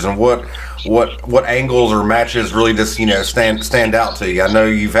the years, and what angles or matches really just, you know, stand out to you. I know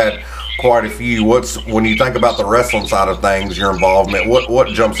you've had quite a few. When you think about the wrestling side of things, your involvement, what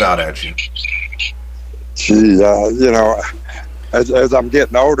jumps out at you? Gee, you know, as I'm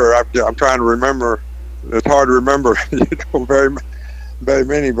getting older, I'm trying to remember. It's hard to remember, you know, very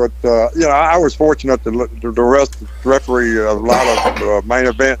many. But you know, I was fortunate to referee a lot of main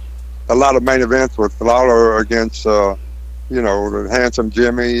events with Lawler against you know, Handsome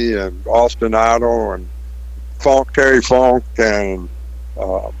Jimmy and Austin Idol and Terry Funk, and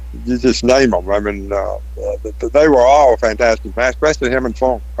you just name them. I mean, they were all fantastic matches, especially him and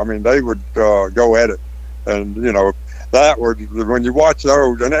Funk. I mean, they would go at it, and you know. That was when you watch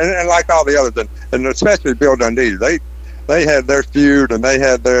those, and like all the others, and especially Bill Dundee, they had their feud and they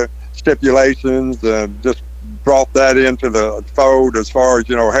had their stipulations, and just brought that into the fold as far as,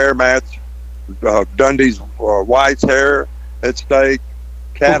 you know, hair match. Dundee's White's hair at stake,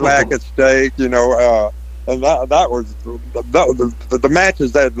 Cadillac at stake, and that was the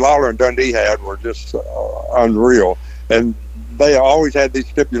matches that Lawler and Dundee had were just unreal, and they always had these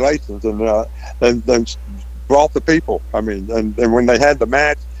stipulations and brought the people. I mean, and when they had the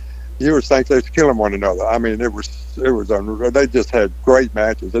match, you would think they was killing one another. I mean, it was unreal. They just had great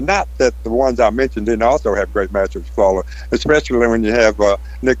matches, and not that the ones I mentioned didn't also have great matches, Lawler, especially when you have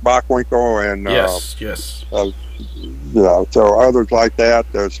Nick Bockwinkel and yes. So others like that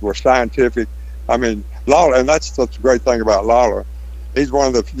were scientific. I mean, Lawler, and that's such a great thing about Lawler. He's one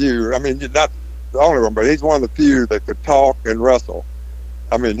of the few. I mean, not the only one, but he's one of the few that could talk and wrestle.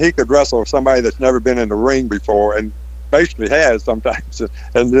 I mean, he could wrestle with somebody that's never been in the ring before, and basically has sometimes,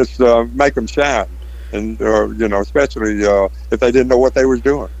 and just make them shine. And especially if they didn't know what they was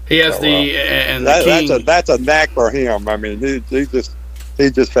doing. He has that's a knack for him. I mean, he's just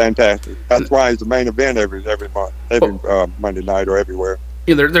fantastic. That's why he's the main event every month, every Monday night or everywhere.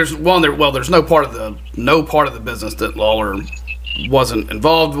 Yeah, there's no part of the business that Lawler wasn't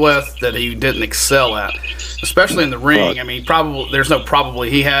involved with, that he didn't excel at, especially in the ring. Right. I mean,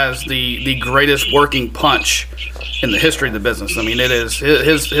 he has the greatest working punch in the history of the business. I mean, it is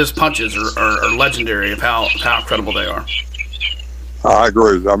his punches are legendary of how incredible they are. I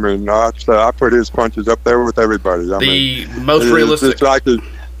agree. I mean, I put his punches up there with everybody. Most realistic. It's like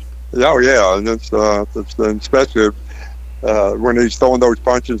and it's especially when he's throwing those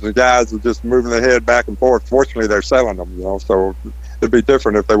punches, the guys are just moving their head back and forth. Fortunately, they're selling them, so it'd be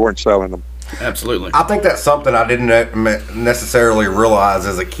different if they weren't selling them. Absolutely. I think that's something I didn't necessarily realize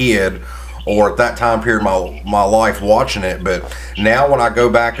as a kid or at that time period of my life watching it, but now when I go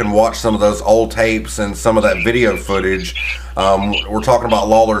back and watch some of those old tapes and some of that video footage, we're talking about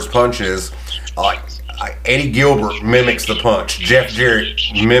Lawler's punches, Eddie Gilbert mimics the punch. Jeff Jarrett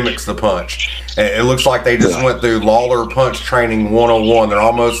mimics the punch. It looks like they just went through Lawler punch training 101. They're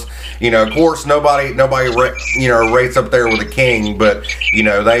almost, of course, nobody rates up there with the king, but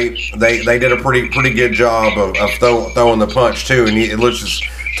they did a pretty good job of throwing the punch too, and it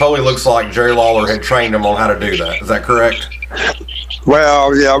totally looks like Jerry Lawler had trained him on how to do that. Is that correct?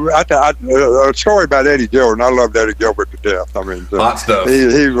 Well, yeah. A story about Eddie Gilbert, and I loved Eddie Gilbert to death. I mean, hot stuff.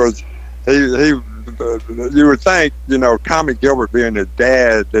 You would think, Tommy Gilbert being his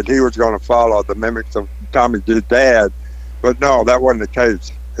dad, that he was going to follow the mimics of Tommy's dad, but no, that wasn't the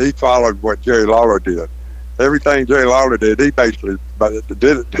case. He followed what Jerry Lawler did. Everything Jerry Lawler did, he basically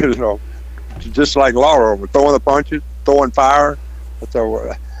did it, just like Lawler, throwing the punches, throwing fire.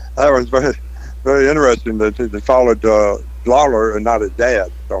 So that was very, very interesting that he followed Lawler and not his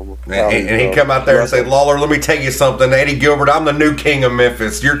dad. So, and he'd come out there and say, Lawler, let me tell you something. Eddie Gilbert, I'm the new king of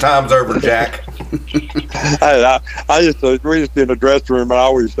Memphis. Your time's over, Jack. Hey, we used to in the dressing room, and I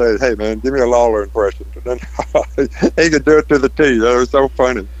always say, hey, man, give me a Lawler impression. And then he could do it to the T. That was so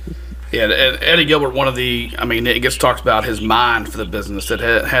funny. Yeah, Eddie Gilbert, it gets talked about his mind for the business. That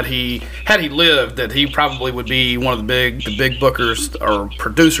had he lived, that he probably would be one of the big bookers or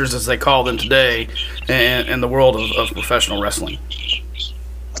producers, as they call them today, in the world of professional wrestling.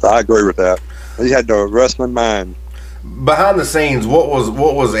 I agree with that. He had the wrestling mind. Behind the scenes, what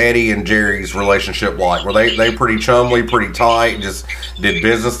was Eddie and Jerry's relationship like? Were they pretty chumly, pretty tight, just did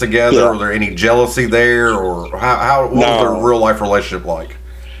business together? Yeah. Were there any jealousy there, or what was their real life relationship like?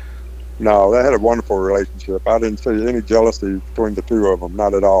 No, they had a wonderful relationship. I didn't see any jealousy between the two of them,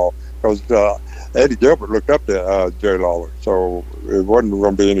 not at all. Because Eddie Gilbert looked up to Jerry Lawler, so it wasn't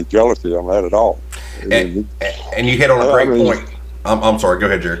going to be any jealousy on that at all. And you hit on a great point. I'm sorry. Go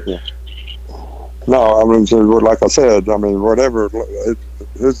ahead, Jerry. Yeah. No, like I said, whatever.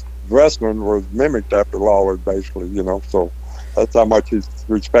 His wrestling was mimicked after Lawler, basically. So that's how much he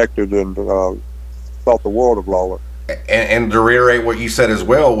respected and thought the world of Lawler. And to reiterate what you said as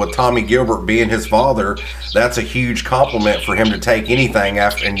well, with Tommy Gilbert being his father, that's a huge compliment for him to take anything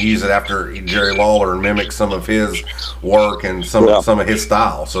and use it after Jerry Lawler and mimic some of his work and some of his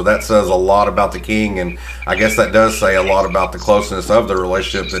style. So that says a lot about the king, and I guess that does say a lot about the closeness of the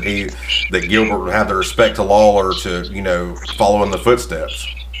relationship that Gilbert would have the respect to Lawler to follow in the footsteps.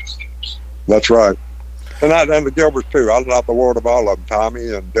 That's right, and the Gilberts too. I love the world of all of them,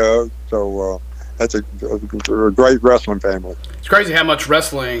 Tommy and Doug. So. That's a great wrestling family. It's crazy how much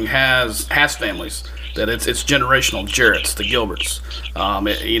wrestling has families. That it's generational. Jarrett's, the Gilberts.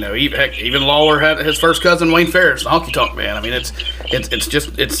 Even Lawler had his first cousin Wayne Ferris, the Honky Tonk Man. I mean, it's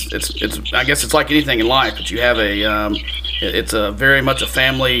I guess it's like anything in life, but you have it's a very much a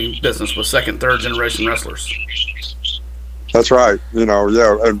family business with second, third generation wrestlers. That's right.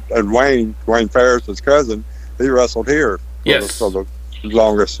 And Wayne Ferris, his cousin, he wrestled here. For the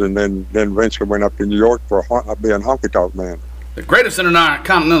longest, and then eventually went up to New York for being Honky Tonk Man. the greatest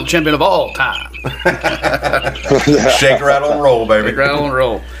intercontinental champion of all time. Shake, rattle, and roll, baby. Shake, rattle, and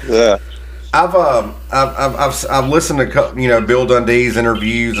roll. Yeah. I've listened to Bill Dundee's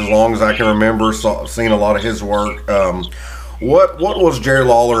interviews as long as I can remember. Seen a lot of his work. What was Jerry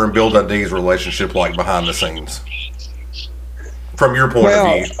Lawler and Bill Dundee's relationship like behind the scenes, from your point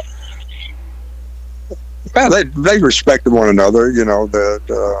of view? Well, they respected one another.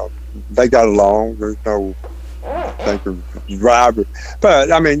 That they got along. There's no rivalry,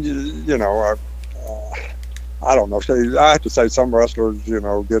 but I mean, I don't know. See, I have to say some wrestlers, they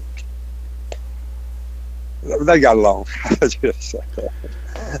got along.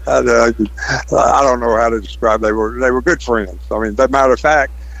 I don't know how to describe. They were good friends. I mean, as a matter of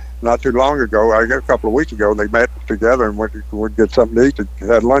fact, not too long ago, a couple of weeks ago, they met together and went get something to eat and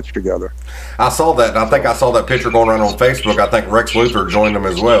had lunch together. I saw that. I think I saw that picture going around on Facebook. I think Rex Luthor joined them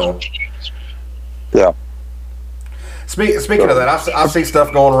as well. Yeah. Speaking of that, I see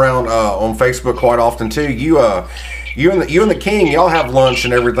stuff going around on Facebook quite often too. You and the King, y'all have lunch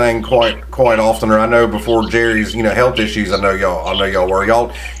and everything quite often. Or I know before Jerry's health issues, I know y'all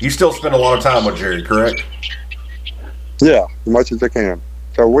were. You still spend a lot of time with Jerry, correct? Yeah, as much as I can.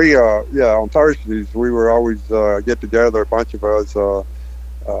 So we on Thursdays we were always get together, a bunch of us,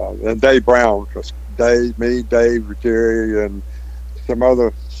 and Dave Brown, Dave, Jerry, and some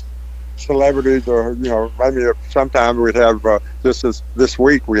other celebrities, or maybe sometime we'd have this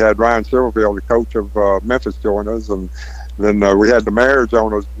week we had Ryan Silverfield, the coach of Memphis, join us, and then we had the mayor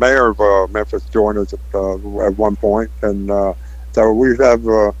of Memphis join us at one point, and so we have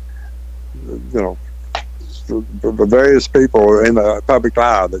the various people in the public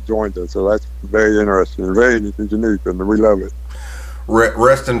eye that joined us. So that's very interesting and very unique, and we love it.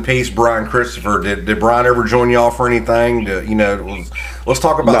 Rest in peace, Brian Christopher. Did Brian ever join y'all for anything? Let's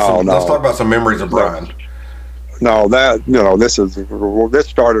talk about some memories of Brian. No, this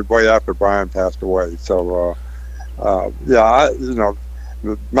started way after Brian passed away. So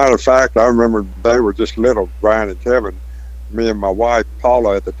matter of fact, I remember they were just little, Brian and Kevin. Me and my wife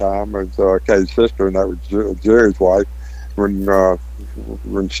Paula at the time was Kay's sister, and that was Jerry's wife. When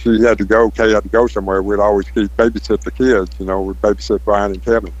she had to go, Kay had to go somewhere, we'd always babysit the kids. We'd babysit Brian and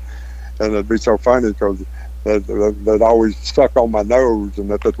Kevin, and it'd be so funny because they'd always suck on my nose, and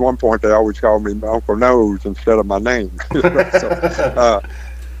at one point they always called me Uncle Nose instead of my name. But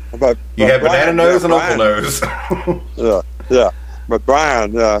you have Banana Nose and Uncle Nose. yeah. But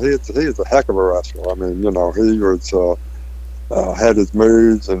Brian, he's a heck of a wrestler. I mean, he was had his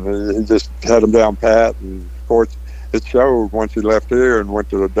moves, and he just had them down pat. And of course, it showed once he left here and went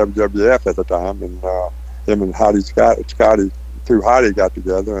to the WWF at the time, and him and Scotty through Hottie got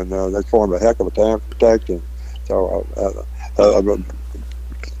together, and they formed a heck of a tag team. So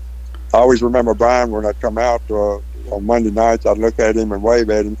I always remember Brian when I'd come out on Monday nights. I'd look at him and wave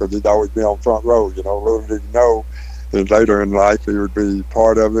at him because he'd always be on front row. Little did he know that later in life he would be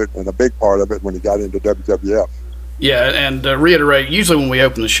part of it, and a big part of it when he got into WWF. Yeah, and to reiterate, usually when we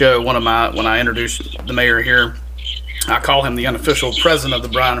open the show, when I introduce the mayor here, I call him the unofficial president of the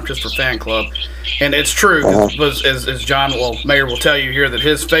Brian and Christopher fan club, and it's true. As John, Mayor will tell you here, that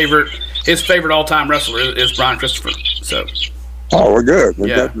his favorite all-time wrestler is Brian Christopher. So, we're good.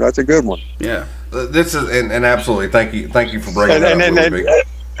 Yeah. That's a good one. Yeah, this is and absolutely thank you for bringing that up.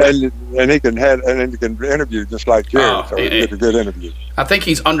 And he can interview just like Jerry, so it's a good interview. I think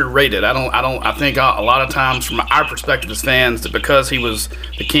he's underrated. I think a lot of times from our perspective as fans, that because he was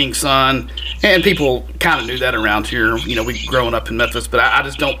the King's son, and people kind of knew that around here, we growing up in Memphis, but I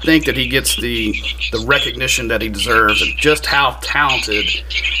just don't think that he gets the recognition that he deserves, and just how talented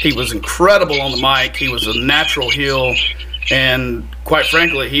he was. Incredible on the mic. He was a natural heel, and quite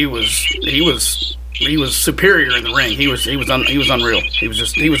frankly, he was superior in the ring. He was unreal.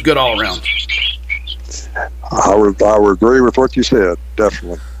 He was good all around. I would agree with what you said,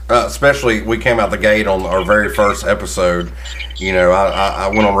 definitely. Especially, we came out the gate on our very first episode. I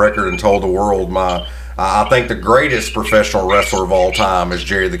went on record and told the world I think the greatest professional wrestler of all time is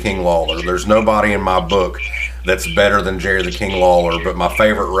Jerry the King Lawler. There's nobody in my book that's better than Jerry the King Lawler, but my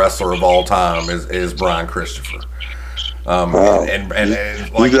favorite wrestler of all time is Brian Christopher. You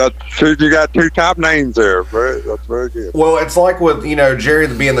got two top names there. That's very good. Well, it's like with Jerry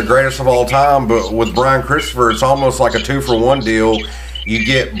being the greatest of all time, but with Brian Christopher, it's almost like a 2-for-1 deal. You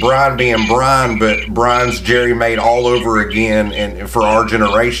get Brian being Brian, but Brian's Jerry made all over again, and for our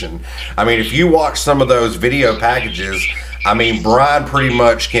generation. I mean, if you watch some of those video packages, I mean, Brian pretty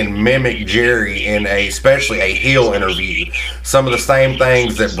much can mimic Jerry in especially a heel interview. Some of the same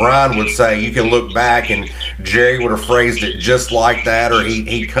things that Brian would say, you can look back and Jerry would have phrased it just like that, or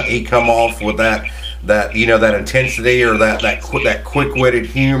he come off with that that intensity or that quick-witted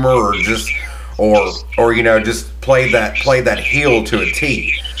humor, or just just played that heel to a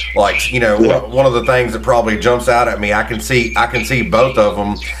T. Like, one of the things that probably jumps out at me, I can see both of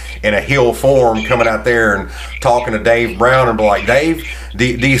them in a heel form coming out there and talking to Dave Brown and be like, Dave, do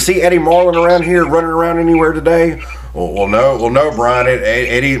you see Eddie Marlin around here running around anywhere today? Well, no, Brian.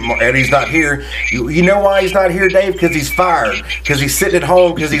 Eddie's not here. You know why he's not here, Dave? Because he's fired. Because he's sitting at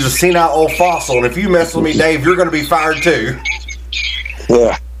home. Because he's a senile old fossil. And if you mess with me, Dave, you're going to be fired too.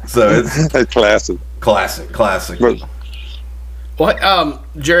 Yeah. So it's classic. Classic. Well,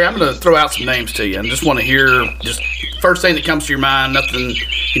 Jerry, I'm going to throw out some names to you, and just want to hear just first thing that comes to your mind. Nothing,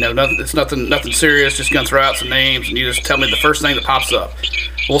 it's nothing serious. Just going to throw out some names, and you just tell me the first thing that pops up.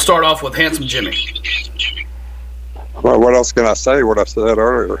 We'll start off with Handsome Jimmy. Well, what else can I say? What I said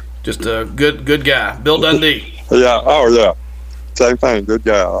earlier. Just a good guy. Bill Dundee. Yeah. Oh, yeah. Same thing. Good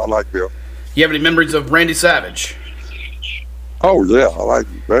guy. I like Bill. You have any memories of Randy Savage? Oh, yeah. I like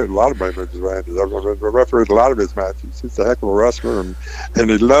a lot of memories of Randy. I refereed a lot of his matches. He's a heck of a wrestler, and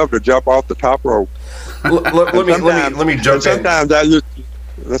he loved to jump off the top rope. Let me jump in.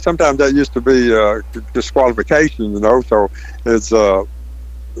 Sometimes that used to be disqualification, so his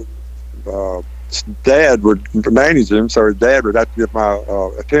dad would manage him, so his dad would have to get my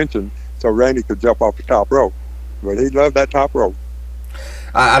attention so Randy could jump off the top rope. But he loved that top rope.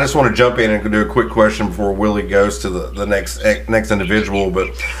 I just want to jump in and do a quick question before Willie goes to the next individual.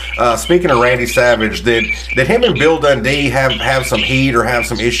 But speaking of Randy Savage, did him and Bill Dundee have some heat or have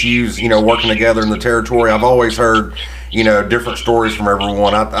some issues, working together in the territory? I've always heard, different stories from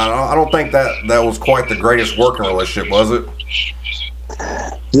everyone. I don't think that was quite the greatest working relationship, was it?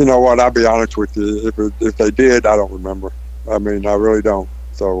 You know what? I'll be honest with you. If they did, I don't remember. I mean, I really don't.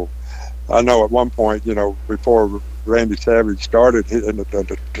 So I know at one point, before Randy Savage started in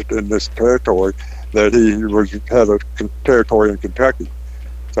this territory, that he had a territory in Kentucky.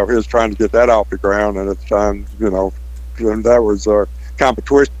 So he was trying to get that off the ground, and at the time, and that was a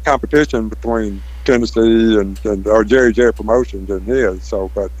competition between Tennessee and Jerry Promotions and his. So,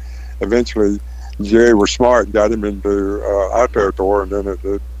 but eventually Jerry was smart and got him into our territory, and then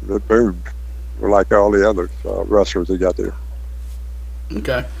it boomed, like all the other wrestlers he got there.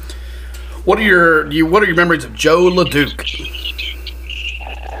 Okay. What are your memories of Joe LeDuc?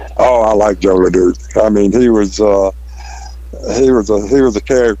 Oh, I like Joe LeDuc. I mean, he was a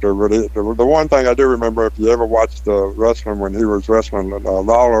character. But the one thing I do remember, if you ever watched wrestling when he was wrestling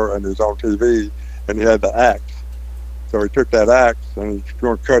Lawler and he was on TV, and he had the axe. So he took that axe and he was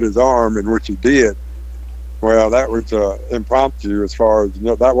going to cut his arm, in which he did. Well, that was impromptu as far as,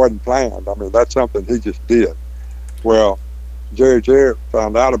 that wasn't planned. I mean, that's something he just did. Well, Jerry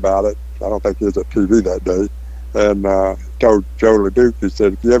found out about it. I don't think he was at TV that day, and told Joe LeDuc, he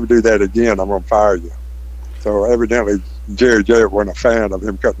said, if you ever do that again, I'm going to fire you. So evidently Jerry wasn't a fan of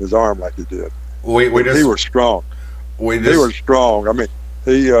him cutting his arm like he did. He was strong. He was strong. I mean,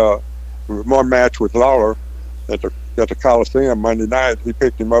 he one match with Lawler at the Coliseum Monday night, he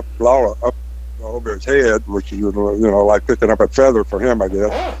picked him up, Lawler, up over his head, which is, like picking up a feather for him, I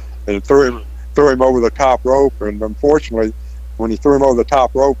guess, and threw him over the top rope. And unfortunately, when he threw him over the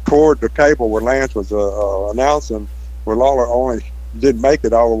top rope toward the table where Lance was announcing, where Lawler only didn't make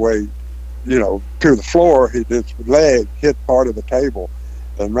it all the way, to the floor, his leg hit part of the table,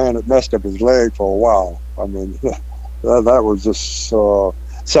 and man, it messed up his leg for a while. I mean, that was just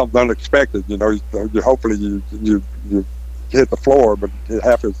something unexpected. Hopefully you hit the floor, but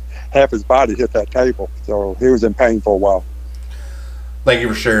half his body hit that table, so he was in pain for a while. Thank you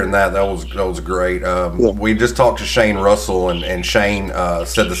for sharing that. That was great. We just talked to Shane Russell, and Shane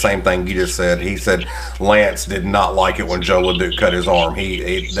said the same thing you just said. He said Lance did not like it when Joe LeDuc cut his arm.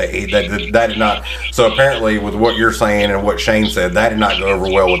 That did not. So apparently, with what you're saying and what Shane said, that did not go over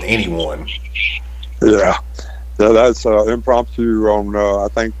well with anyone. Yeah, that's impromptu on. I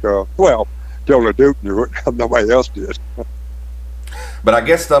think. Joe LeDuc knew it. Nobody else did. But I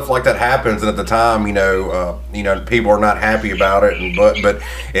guess stuff like that happens, and at the time, people are not happy about it. But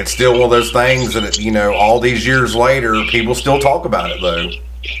it's still one of those things that all these years later, people still talk about it, though.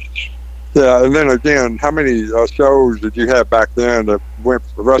 Yeah, and then again, how many shows did you have back then that went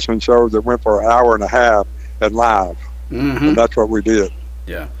wrestling shows that went for an hour and a half and live? Mm-hmm. And that's what we did.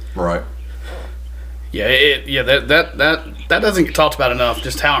 Yeah. Right. Yeah, that doesn't get talked about enough.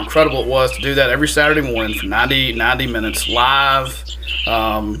 Just how incredible it was to do that every Saturday morning for 90 minutes live,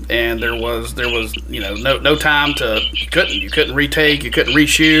 and there was no time to you couldn't retake, you couldn't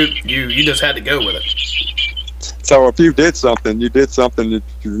reshoot, you just had to go with it. So if you did something that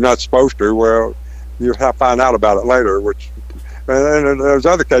you're not supposed to, well, you have to find out about it later, which And there's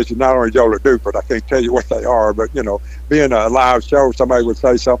other cases, not only Joe LeDuc, but I can't tell you what they are. But being a live show, somebody would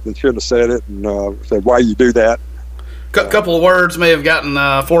say something, shouldn't have said it, and said, "Why you do that?" Couple of words may have gotten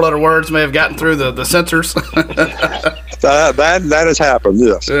 4-letter words may have gotten through the censors. that has happened.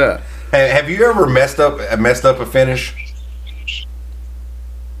 Yes. Yeah. Hey, have you ever messed up a finish?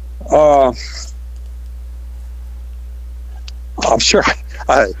 I'm sure.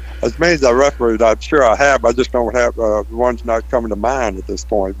 As many as I refereed, I'm sure I have. I just don't have one's not coming to mind at this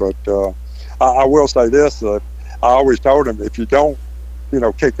point. But I will say this: I always told him, if you don't,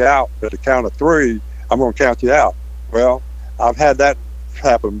 kick out at the count of 3, I'm going to count you out. Well, I've had that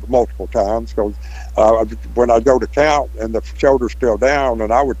happen multiple times because when I go to count and the shoulder's still down,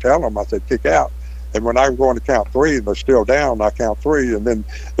 and I would tell them, I said, kick out. And when I'm going to count 3 and they're still down, I count 3. And then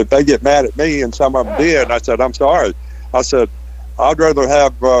if they get mad at me, and some of them did, I said, I'm sorry. I said, I'd rather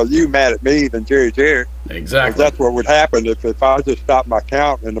have you mad at me than Jerry. Exactly. That's what would happen if I just stopped my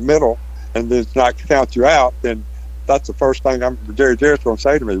count in the middle and then not count you out. Then that's the first thing Jerry's going to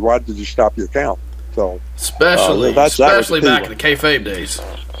say to me. Why did you stop your count? So especially back in the kayfabe days.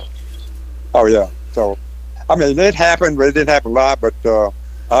 Oh yeah. So I mean, it happened, but it didn't happen a lot. But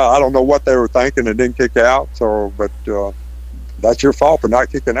I don't know what they were thinking and didn't kick out. So, but that's your fault for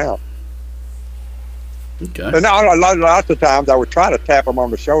not kicking out. Okay. And lots of times I would try to tap them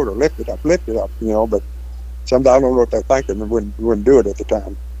on the shoulder, lift it up, but sometimes I don't know what they're thinking and wouldn't do it at the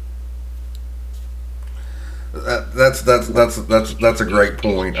time. That's a great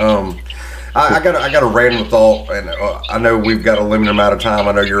point. I got a random thought, and I know we've got a limited amount of time.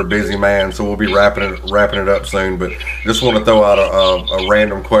 I know you're a busy man, so we'll be wrapping it up soon. But just want to throw out a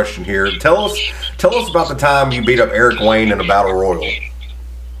random question here. Tell us about the time you beat up Eric Wayne in a battle royal.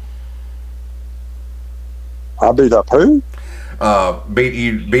 I beat up who?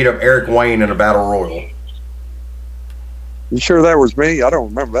 Beat up Eric Wayne in a battle royal. You sure that was me? I don't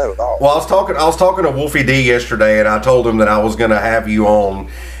remember that at all. Well, I was talking to Wolfie D yesterday, and I told him that I was going to have you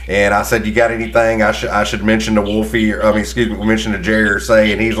on, and I said, "You got anything I should mention to Wolfie? Mention to Jerry or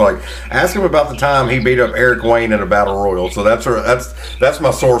say?" And he's like, "Ask him about the time he beat up Eric Wayne in a battle royal." So that's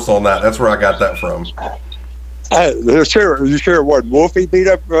my source on that. That's where I got that from. You sure it wasn't Wolfie beat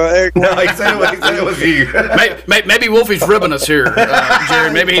up Eric? No, he said it was you. Maybe Wolfie's ribbing us here,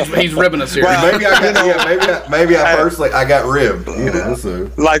 Jerry. Maybe he's ribbing us here. Well, maybe I personally got ribbed. So.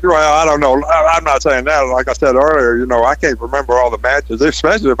 I don't know. I'm not saying that. Like I said earlier, I can't remember all the matches,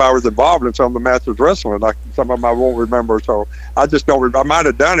 especially if I was involved in some of the matches wrestling. Some of them I won't remember. So I just don't. I might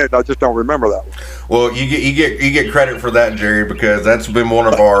have done it. I just don't remember that one. Well, you get credit for that, Jerry, because that's been one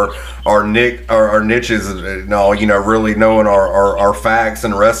of our niches. Really knowing our facts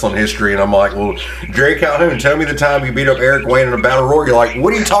and wrestling history. And I'm like, well, Jerry Calhoun, tell me the time you beat up Eric Wayne in a battle royal. You're like,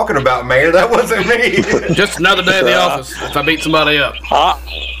 what are you talking about, Mayor? That wasn't me. Just another day in the office if I beat somebody up.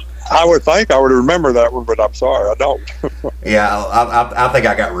 I would think I would remember that one, but I'm sorry, I don't. Yeah, I think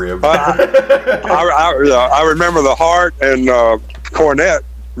I got ribbed. I remember the Hart and Cornette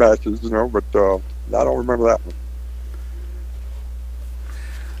matches, but I don't remember that one.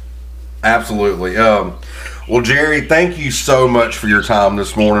 Absolutely. Well, Jerry, thank you so much for your time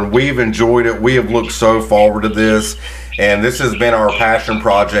this morning. We've enjoyed it. We have looked so forward to this, and this has been our passion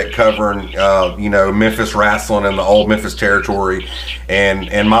project covering, Memphis wrestling and the old Memphis Territory.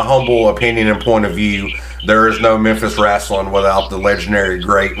 And my humble opinion and point of view, there is no Memphis wrestling without the legendary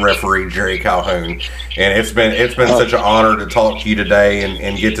great referee Jerry Calhoun. And it's been such an honor to talk to you today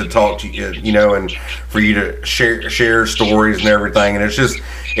and get to talk to you, and for you to share stories and everything. And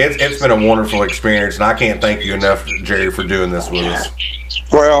it's been a wonderful experience, and I can't thank you enough, Jerry, for doing this with us.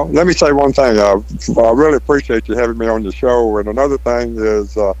 Well, let me say one thing. I really appreciate you having me on the show. And another thing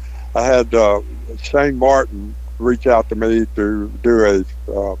is I had Shane Martin reach out to me to do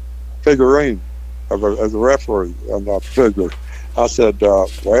a figurine as a referee on the figure. I said,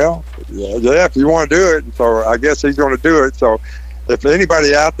 well, yeah, if you want to do it. And so I guess he's going to do it. So if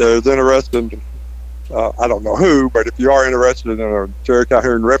anybody out there is interested, I don't know who, but if you are interested in a Jerry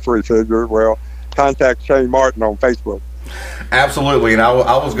Calhoun referee figure, well, contact Shane Martin on Facebook. Absolutely, and I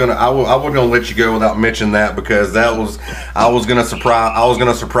wasn't gonna let you go without mentioning that, because I was gonna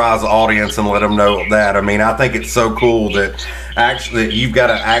surprise the audience and let them know that. I mean, I think it's so cool that you've got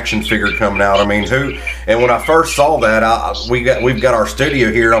an action figure coming out. I mean, and when I first saw that, we've got our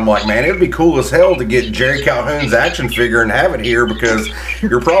studio here. I'm like, man, it'd be cool as hell to get Jerry Calhoun's action figure and have it here, because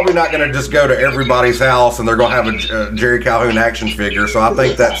you're probably not gonna just go to everybody's house and they're gonna have a Jerry Calhoun action figure. So I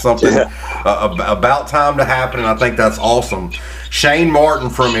think that's something about time to happen, and I think that's awesome. Shane Martin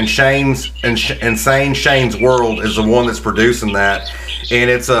from Insane Shane's World is the one that's producing that, and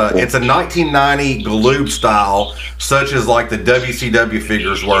it's a 1990 Galoob style, such as like the WCW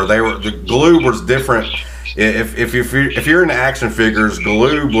figures were. The Galoob was different. If you're into action figures,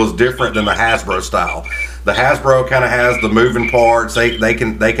 Galoob was different than the Hasbro style. The Hasbro kind of has the moving parts. They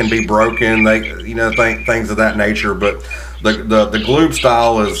can be broken. Things of that nature. But the Galoob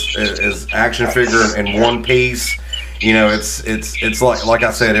style is action figure in one piece. It's like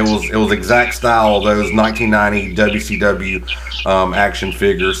I said, it was exact style of those 1990 WCW action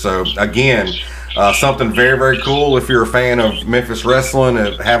figures. So again, something very, very cool. If you're a fan of Memphis wrestling,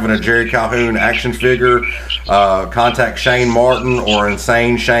 having a Jerry Calhoun action figure, contact Shane Martin or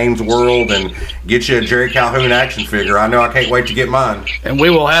Insane Shane's World and get you a Jerry Calhoun action figure. I know I can't wait to get mine. And we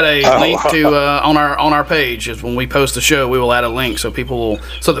will add a link to on our page. Is when we post the show, we will add a link so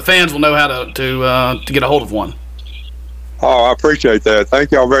the fans will know how to get a hold of one. Oh, I appreciate that. Thank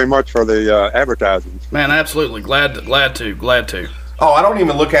y'all very much for the advertising. Man, absolutely. Glad to. Oh, I don't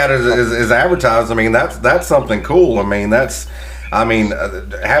even look at it as advertising. I mean, that's something cool. Having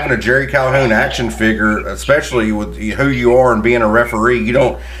a Jerry Calhoun action figure, especially with who you are and being a referee, you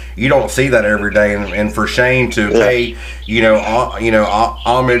don't see that every day. And for Shane to pay,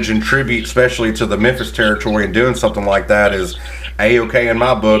 homage and tribute, especially to the Memphis Territory, and doing something like that is A-okay in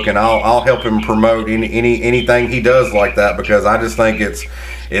my book. And I'll help him promote anything he does like that, because I just think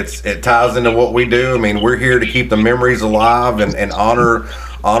it ties into what we do. I mean, we're here to keep the memories alive and honor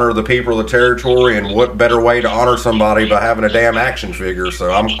the people of the territory, and what better way to honor somebody by having a damn action figure. So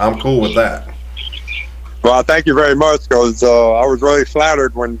I'm cool with that. Well, I thank you very much, because I was really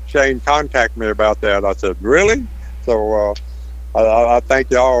flattered when Shane contacted me about that. I said, really? So I thank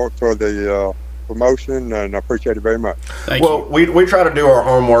y'all for the promotion, and I appreciate it very much. Thank you. We try to do our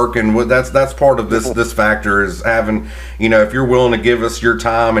homework, and that's part of this factor is having, if you're willing to give us your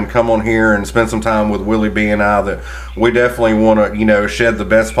time and come on here and spend some time with Willie B and I, that we definitely want to shed the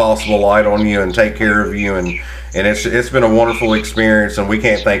best possible light on you and take care of you, and it's been a wonderful experience, and we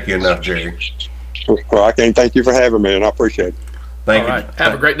can't thank you enough, Jerry. Well, I can't thank you for having me, and I appreciate it. Thank you. All right.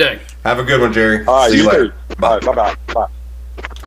 Have a great day. Have a good one, Jerry. All right, See you later. Too. Bye. Bye.